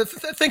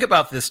 think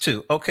about this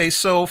too. Okay,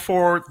 so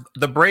for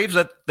the Braves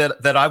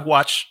that I've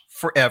watched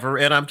forever,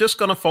 and I'm just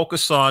going to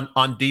focus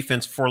on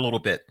defense for a little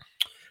bit.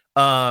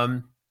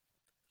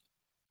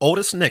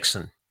 Otis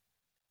Nixon,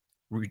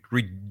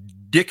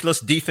 ridiculous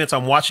defense.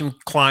 I'm watching him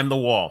climb the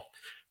wall.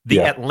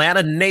 The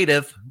Atlanta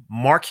native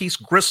Marquise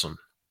Grissom.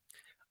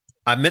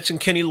 I mentioned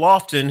Kenny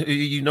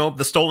Lofton,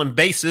 the stolen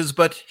bases,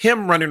 but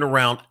him running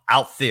around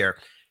out there.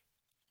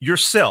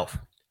 Yourself.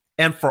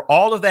 And for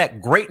all of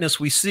that greatness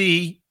we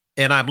see,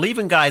 and I'm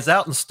leaving guys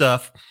out and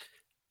stuff,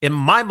 in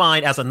my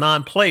mind as a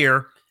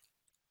non-player,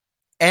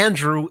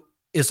 Andrew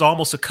is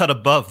almost a cut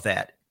above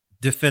that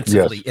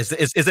defensively. Yes.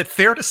 Is it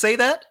fair to say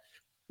that?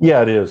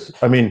 Yeah, it is.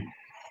 I mean,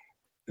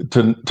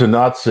 to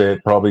not say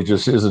it probably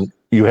just isn't,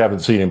 you haven't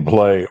seen him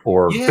play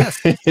or. Yes.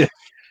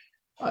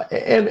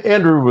 And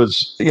Andrew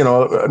was, you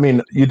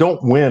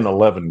don't win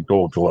 11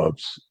 Gold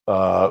Gloves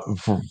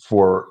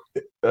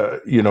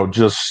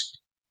just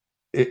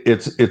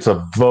it's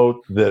a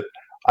vote that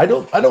I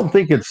don't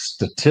think it's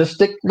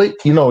statistically,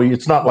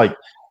 it's not like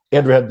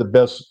Andrew had the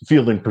best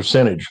fielding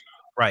percentage.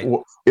 Right.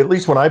 At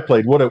least when I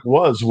played, what it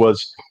was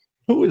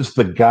who is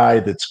the guy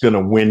that's going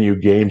to win you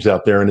games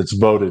out there, and it's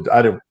voted.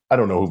 I don't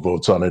know who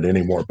votes on it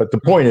anymore. But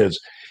the point is,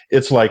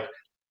 it's like,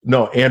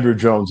 no, Andrew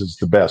Jones is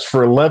the best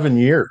for 11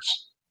 years.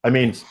 I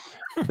mean,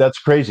 that's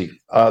crazy.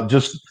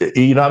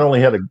 He not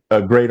only had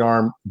a great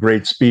arm,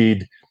 great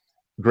speed,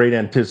 great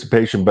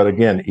anticipation, but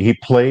again, he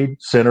played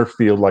center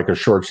field like a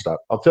shortstop.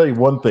 I'll tell you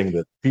one thing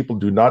that people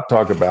do not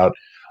talk about,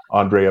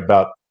 Andre,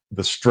 about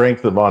the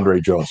strength of Andre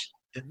Jones.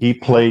 He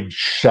played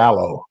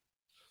shallow.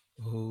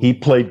 Ooh. He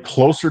played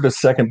closer to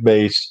second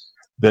base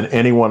than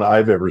anyone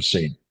I've ever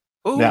seen.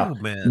 Ooh, now,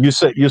 man. You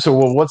say,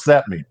 well, what's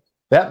that mean?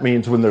 That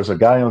means when there's a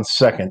guy on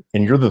second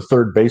and you're the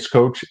third base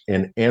coach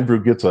and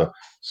Andrew gets a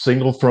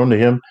single thrown to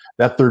him,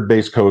 that third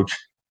base coach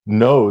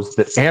knows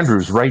that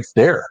Andrew's right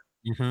there.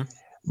 Mm-hmm.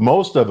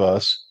 Most of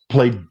us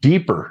played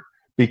deeper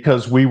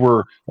because we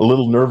were a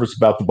little nervous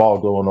about the ball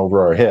going over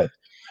our head,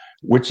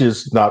 which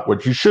is not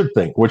what you should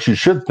think. What you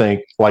should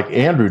think, like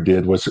Andrew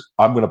did, was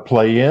I'm going to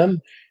play in.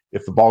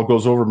 If the ball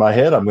goes over my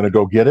head, I'm going to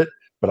go get it,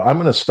 but I'm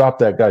going to stop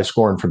that guy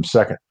scoring from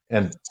second.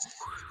 And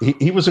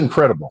he was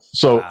incredible.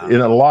 So wow. In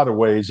a lot of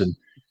ways, and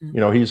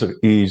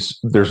he's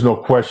there's no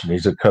question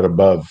he's a cut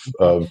above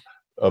of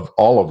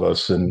all of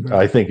us. And mm-hmm.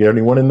 I think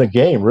anyone in the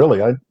game,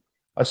 really.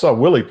 I saw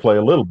Willie play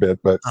a little bit,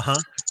 but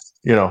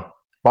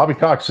Bobby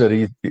Cox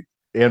said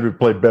Andrew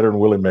played better than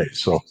Willie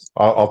Mays, so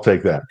I'll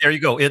take that. There you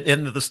go.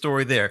 End of the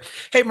story there.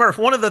 Hey, Murph,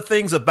 one of the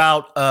things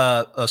about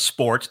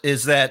sports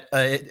is that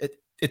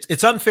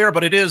it's unfair,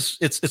 but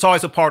it's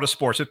always a part of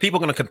sports. If people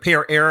are going to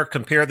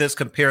compare this,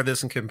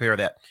 and compare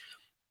that.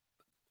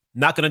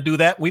 Not going to do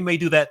that. We may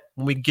do that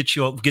when we get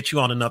you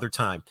on another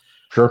time.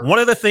 Sure. One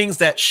of the things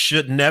that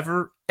should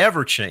never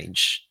ever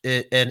change,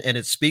 and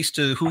it speaks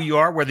to who you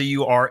are, whether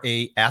you are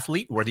a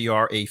athlete, whether you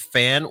are a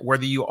fan,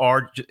 whether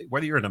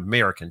you're an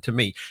American, to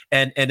me,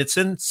 and it's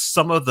in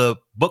some of the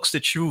books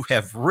that you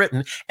have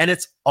written, and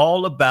it's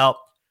all about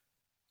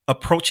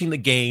approaching the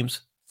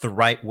games the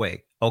right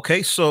way.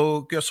 Okay,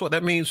 so guess what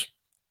that means?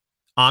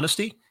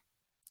 Honesty,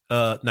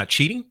 not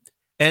cheating.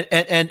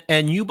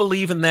 And you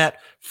believe in that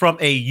from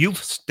a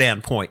youth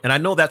standpoint. And I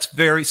know that's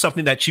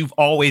something that you've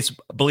always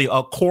believed,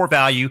 a core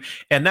value.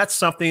 And that's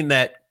something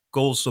that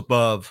goes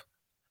above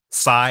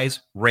size,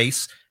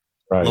 race,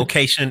 right.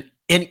 Location,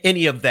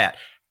 any of that.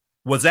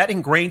 Was that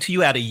ingrained to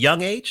you at a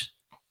young age?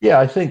 Yeah,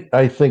 I think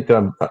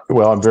I'm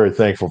very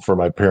thankful for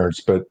my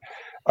parents, but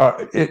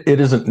it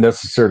isn't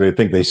necessarily, I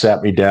think they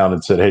sat me down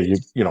and said, hey,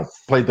 you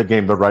played the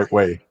game the right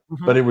way.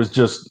 Mm-hmm. But it was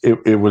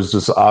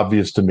just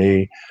obvious to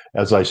me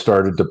as I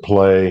started to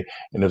play,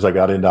 and as I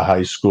got into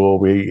high school,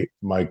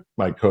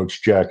 my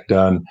coach Jack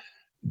Dunn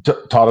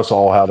taught us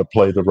all how to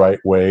play the right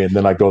way, and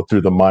then I go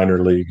through the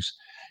minor leagues,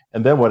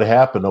 and then what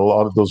happened? A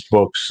lot of those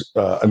books,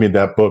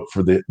 that book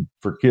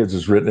for kids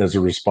is written as a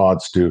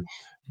response to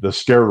the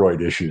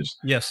steroid issues.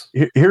 Yes.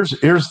 Here's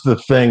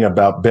the thing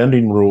about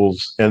bending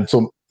rules, and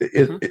so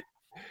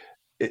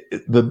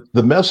the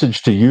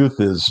message to youth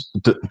is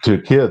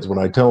to kids when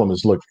I tell them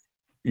is, look.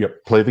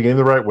 Play the game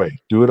the right way.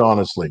 Do it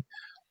honestly.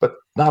 But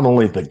not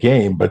only the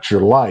game, but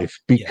your life,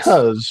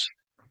 because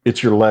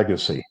it's your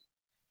legacy.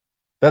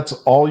 That's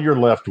all you're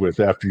left with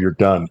after you're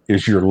done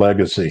is your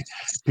legacy.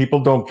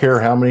 People don't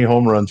care how many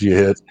home runs you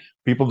hit.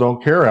 People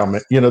don't care how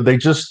many,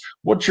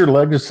 what's your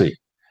legacy?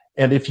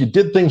 And if you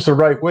did things the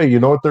right way, you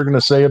know what they're going to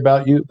say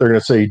about you? They're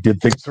going to say you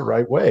did things the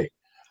right way.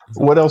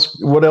 What else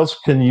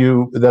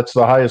that's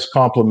the highest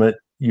compliment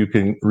you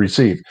can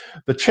receive.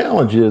 The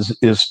challenge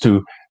is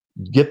to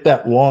get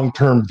that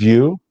long-term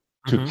view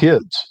to mm-hmm.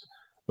 kids.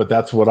 But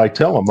that's what I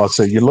tell them. I'll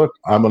say, look,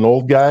 I'm an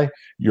old guy,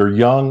 you're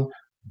young,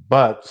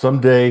 but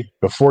someday,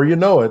 before you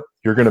know it,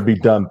 you're going to be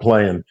done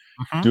playing.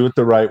 Mm-hmm. Do it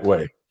the right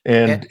way.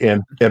 And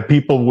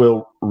people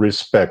will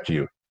respect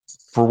you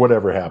for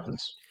whatever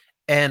happens.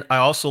 And I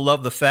also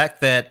love the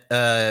fact that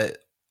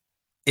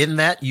in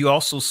that you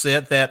also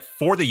said that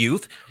for the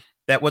youth,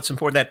 that what's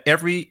important, that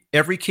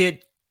every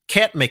kid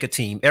can't make a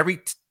team.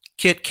 Every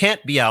kid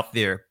can't be out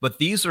there, but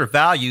these are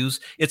values.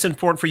 It's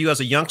important for you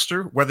as a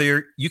youngster,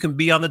 whether you can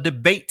be on the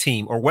debate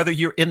team or whether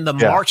you're in the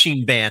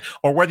marching band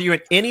or whether you're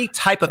in any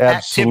type of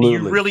activity.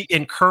 You really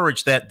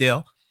encourage that,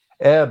 Dale.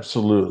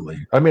 Absolutely.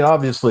 I mean,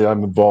 obviously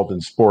I'm involved in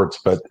sports,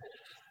 but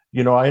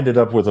I ended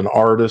up with an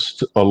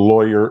artist, a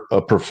lawyer,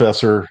 a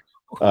professor,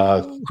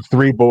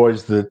 3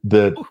 boys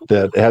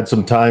that had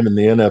some time in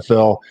the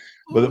NFL.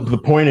 But the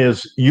point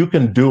is, you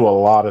can do a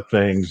lot of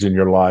things in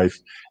your life,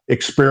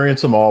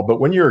 experience them all. But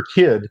when you're a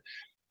kid,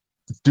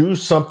 do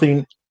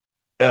something,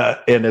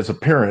 and as a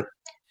parent,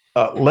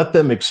 let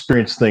them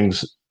experience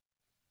things,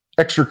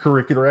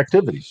 extracurricular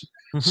activities,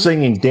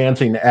 singing,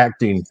 dancing,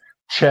 acting,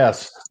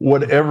 chess,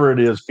 whatever it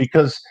is,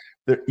 because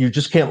you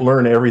just can't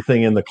learn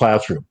everything in the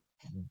classroom.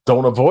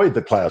 Don't avoid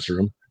the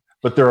classroom,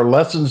 but there are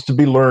lessons to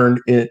be learned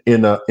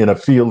in a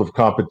field of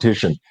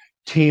competition.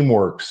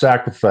 Teamwork,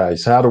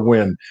 sacrifice, how to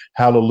win,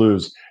 how to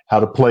lose,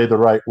 how to play the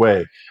right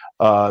way.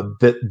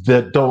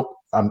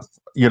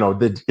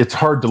 It's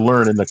hard to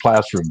learn in the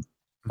classroom.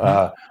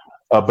 But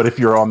if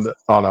you're on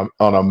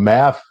a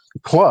math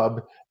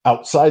club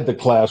outside the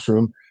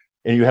classroom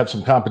and you have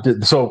some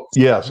competition, so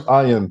yes,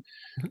 I am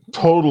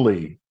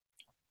totally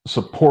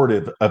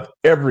supportive of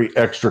every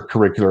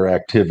extracurricular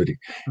activity.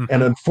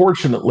 And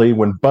unfortunately,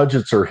 when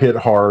budgets are hit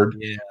hard,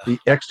 the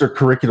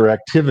extracurricular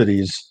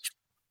activities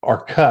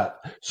are cut.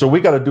 So we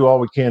got to do all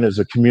we can as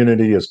a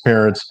community, as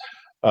parents,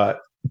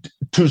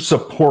 to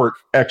support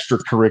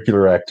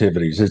extracurricular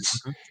activities.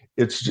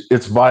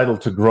 It's vital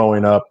to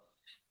growing up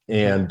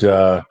and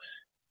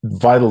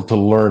vital to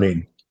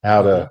learning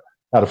how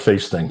to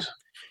face things.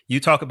 You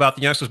talk about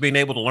the youngsters being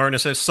able to learn. It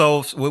says,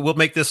 so we'll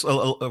make this,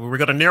 we're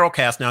going to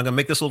narrowcast now. I'm going to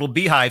make this a little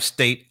Beehive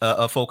State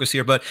focus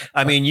here. But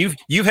I mean,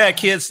 you've had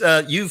kids,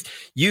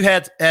 you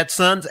had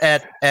sons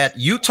at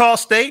Utah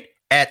State,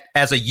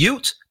 as a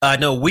Ute. I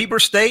know Weber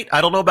State.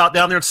 I don't know about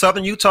down there in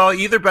Southern Utah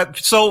either. But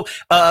so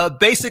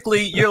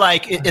basically, you're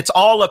like, it's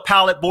all a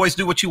palette. Boys,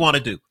 do what you want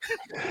to do.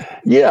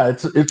 Yeah,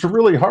 it's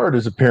really hard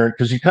as a parent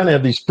because you kind of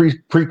have these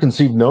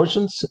preconceived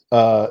notions.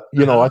 I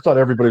thought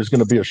everybody was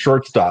going to be a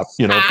shortstop,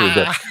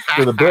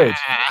 for the Braves.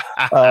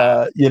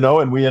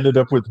 And we ended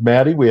up with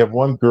Maddie. We have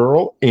one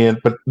girl,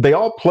 but they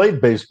all played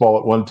baseball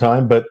at one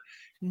time. But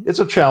it's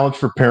a challenge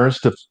for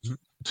parents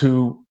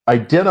to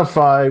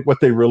identify what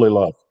they really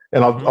love.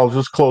 And I'll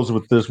just close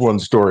with this one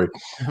story.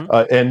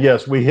 And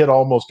yes, we hit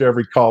almost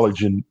every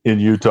college in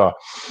Utah.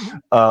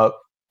 I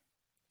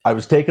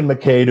was taking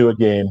McKay to a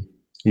game.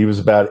 He was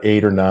about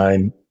 8 or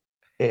 9,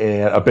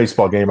 and a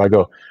baseball game. I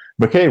go,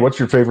 McKay, what's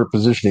your favorite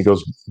position? He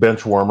goes,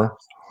 bench warmer.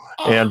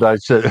 And I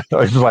said,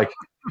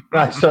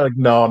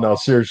 no,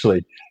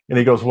 seriously. And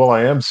he goes, well,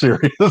 I am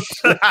serious.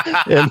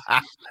 and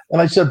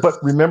I said, but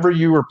remember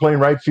you were playing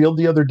right field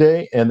the other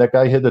day, and that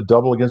guy hit a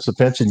double against the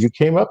fence, and you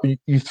came up and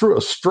you threw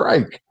a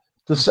strike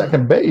to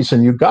second base,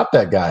 and you got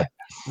that guy.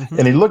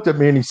 And he looked at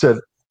me and he said,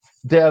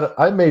 Dad,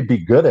 I may be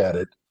good at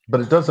it,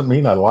 but it doesn't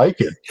mean I like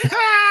it.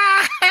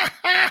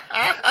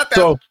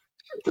 So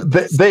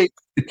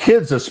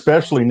kids,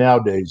 especially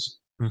nowadays,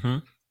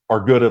 are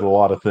good at a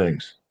lot of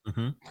things.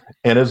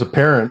 And as a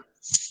parent,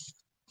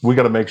 we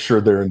got to make sure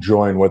they're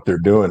enjoying what they're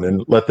doing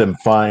and let them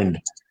find,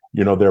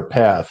 their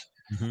path.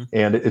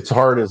 And it's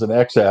hard as an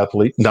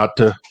ex-athlete not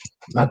to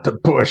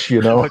push,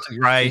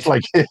 Right. It's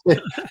like,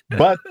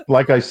 but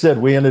like I said,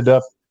 we ended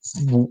up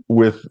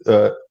with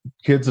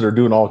kids that are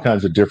doing all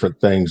kinds of different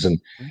things, and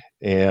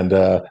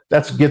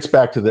that gets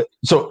back to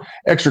so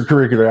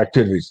extracurricular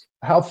activities.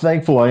 How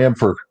thankful I am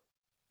for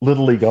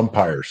Little League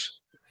umpires.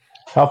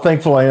 How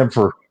thankful I am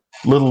for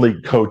Little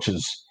League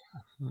coaches,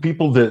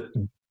 people that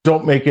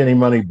don't make any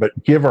money but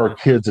give our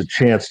kids a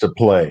chance to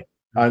play,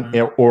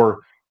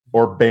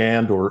 or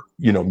band, or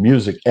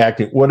music,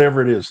 acting,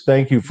 whatever it is.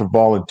 Thank you for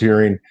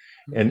volunteering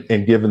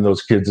and giving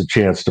those kids a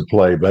chance to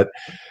play. But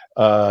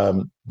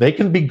they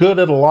can be good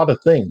at a lot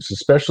of things,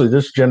 especially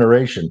this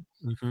generation.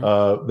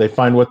 They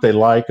find what they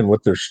like and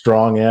what they're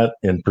strong at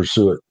and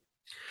pursue it.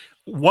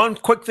 One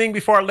quick thing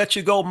before I let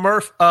you go,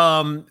 Murph.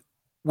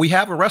 We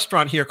have a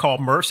restaurant here called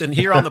Murph's, and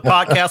here on the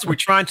podcast, we're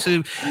trying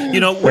to,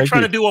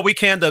 to do what we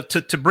can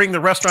to bring the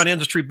restaurant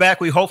industry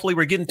back. We're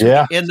getting to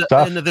the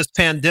end of this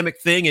pandemic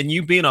thing, and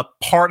you being a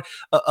part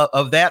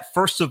of that.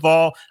 First of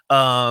all,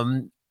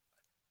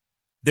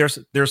 there's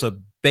a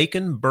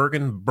bacon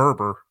bourbon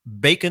burger.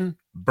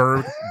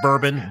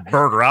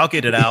 I'll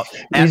get it out.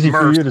 Easy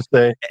for you to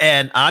say.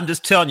 And I'm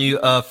just telling you,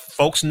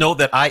 folks know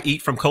that I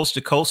eat from coast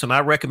to coast, and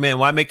I recommend,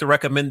 when I make the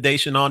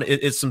recommendation on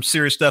it, it's some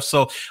serious stuff.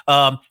 So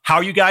how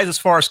are you guys as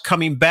far as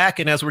coming back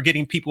and as we're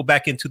getting people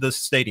back into the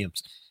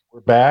stadiums?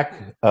 We're back.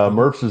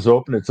 Murph's is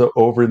open. It's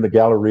over in the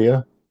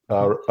Galleria,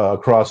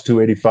 across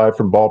 285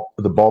 from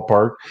the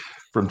ballpark.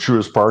 From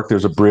Truist Park,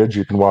 there's a bridge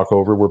you can walk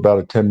over. We're about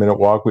a 10-minute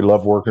walk. We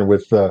love working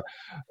with the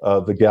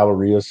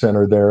Galleria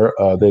Center there.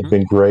 They've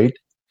been great.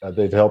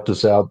 They've helped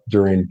us out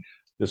during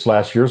this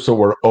last year. So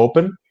we're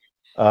open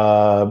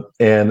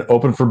and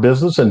open for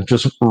business and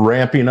just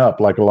ramping up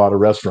like a lot of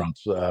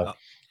restaurants.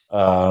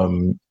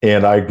 And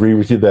I agree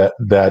with you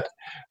that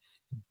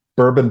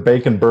bourbon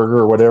bacon burger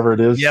or whatever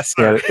it is. Yes,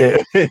 sir.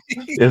 It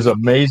is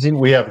amazing.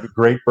 We have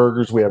great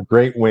burgers. We have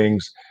great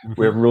wings.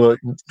 We have really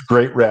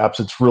great wraps.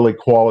 It's really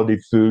quality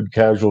food,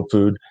 casual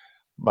food.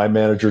 My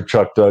manager,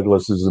 Chuck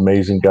Douglas, is an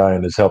amazing guy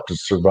and has helped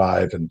us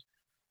survive, and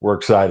we're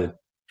excited.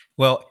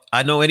 Well,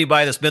 I know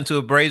anybody that's been to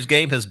a Braves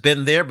game has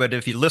been there, but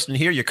if you listen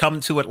here, you're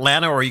coming to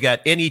Atlanta or you got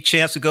any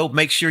chance to go,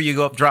 make sure you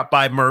go up, drop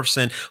by Murph's,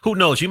 and who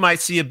knows, you might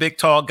see a big,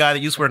 tall guy that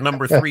used to wear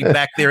number 3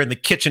 back there in the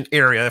kitchen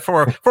area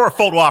for a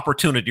photo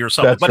opportunity or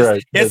something. That's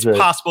right. It's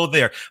possible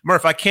there.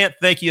 Murph, I can't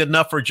thank you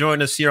enough for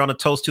joining us here on A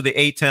Toast to the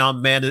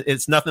A-Town, man.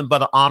 It's nothing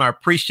but an honor. I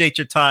appreciate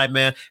your time,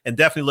 man, and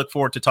definitely look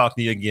forward to talking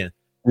to you again.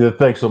 Yeah,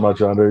 thanks so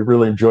much, Andre.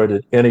 Really enjoyed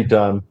it.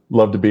 Anytime.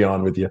 Love to be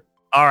on with you.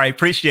 All right,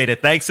 appreciate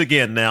it. Thanks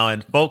again. Now,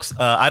 and folks,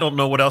 I don't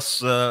know what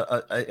else.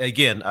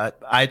 Again,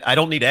 I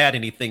don't need to add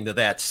anything to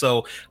that.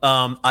 So,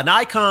 an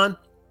icon,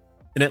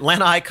 an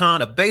Atlanta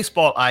icon, a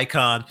baseball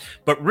icon,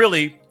 but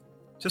really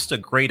just a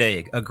great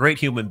egg, a great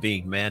human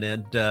being, man.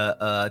 And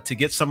to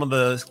get some of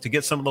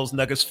those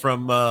nuggets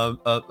from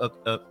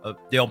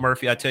Dale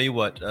Murphy, I tell you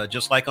what,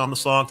 just like on the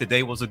song,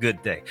 today was a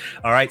good day.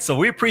 All right, so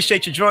we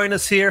appreciate you joining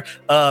us here.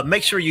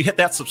 Make sure you hit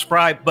that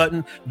subscribe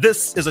button.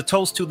 This is A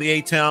Toast to the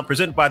A-Town,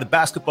 presented by the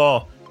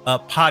Basketball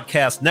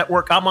Podcast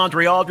Network. I'm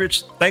Andre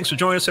Aldrich. Thanks for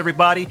joining us,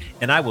 everybody,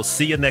 and I will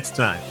see you next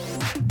time.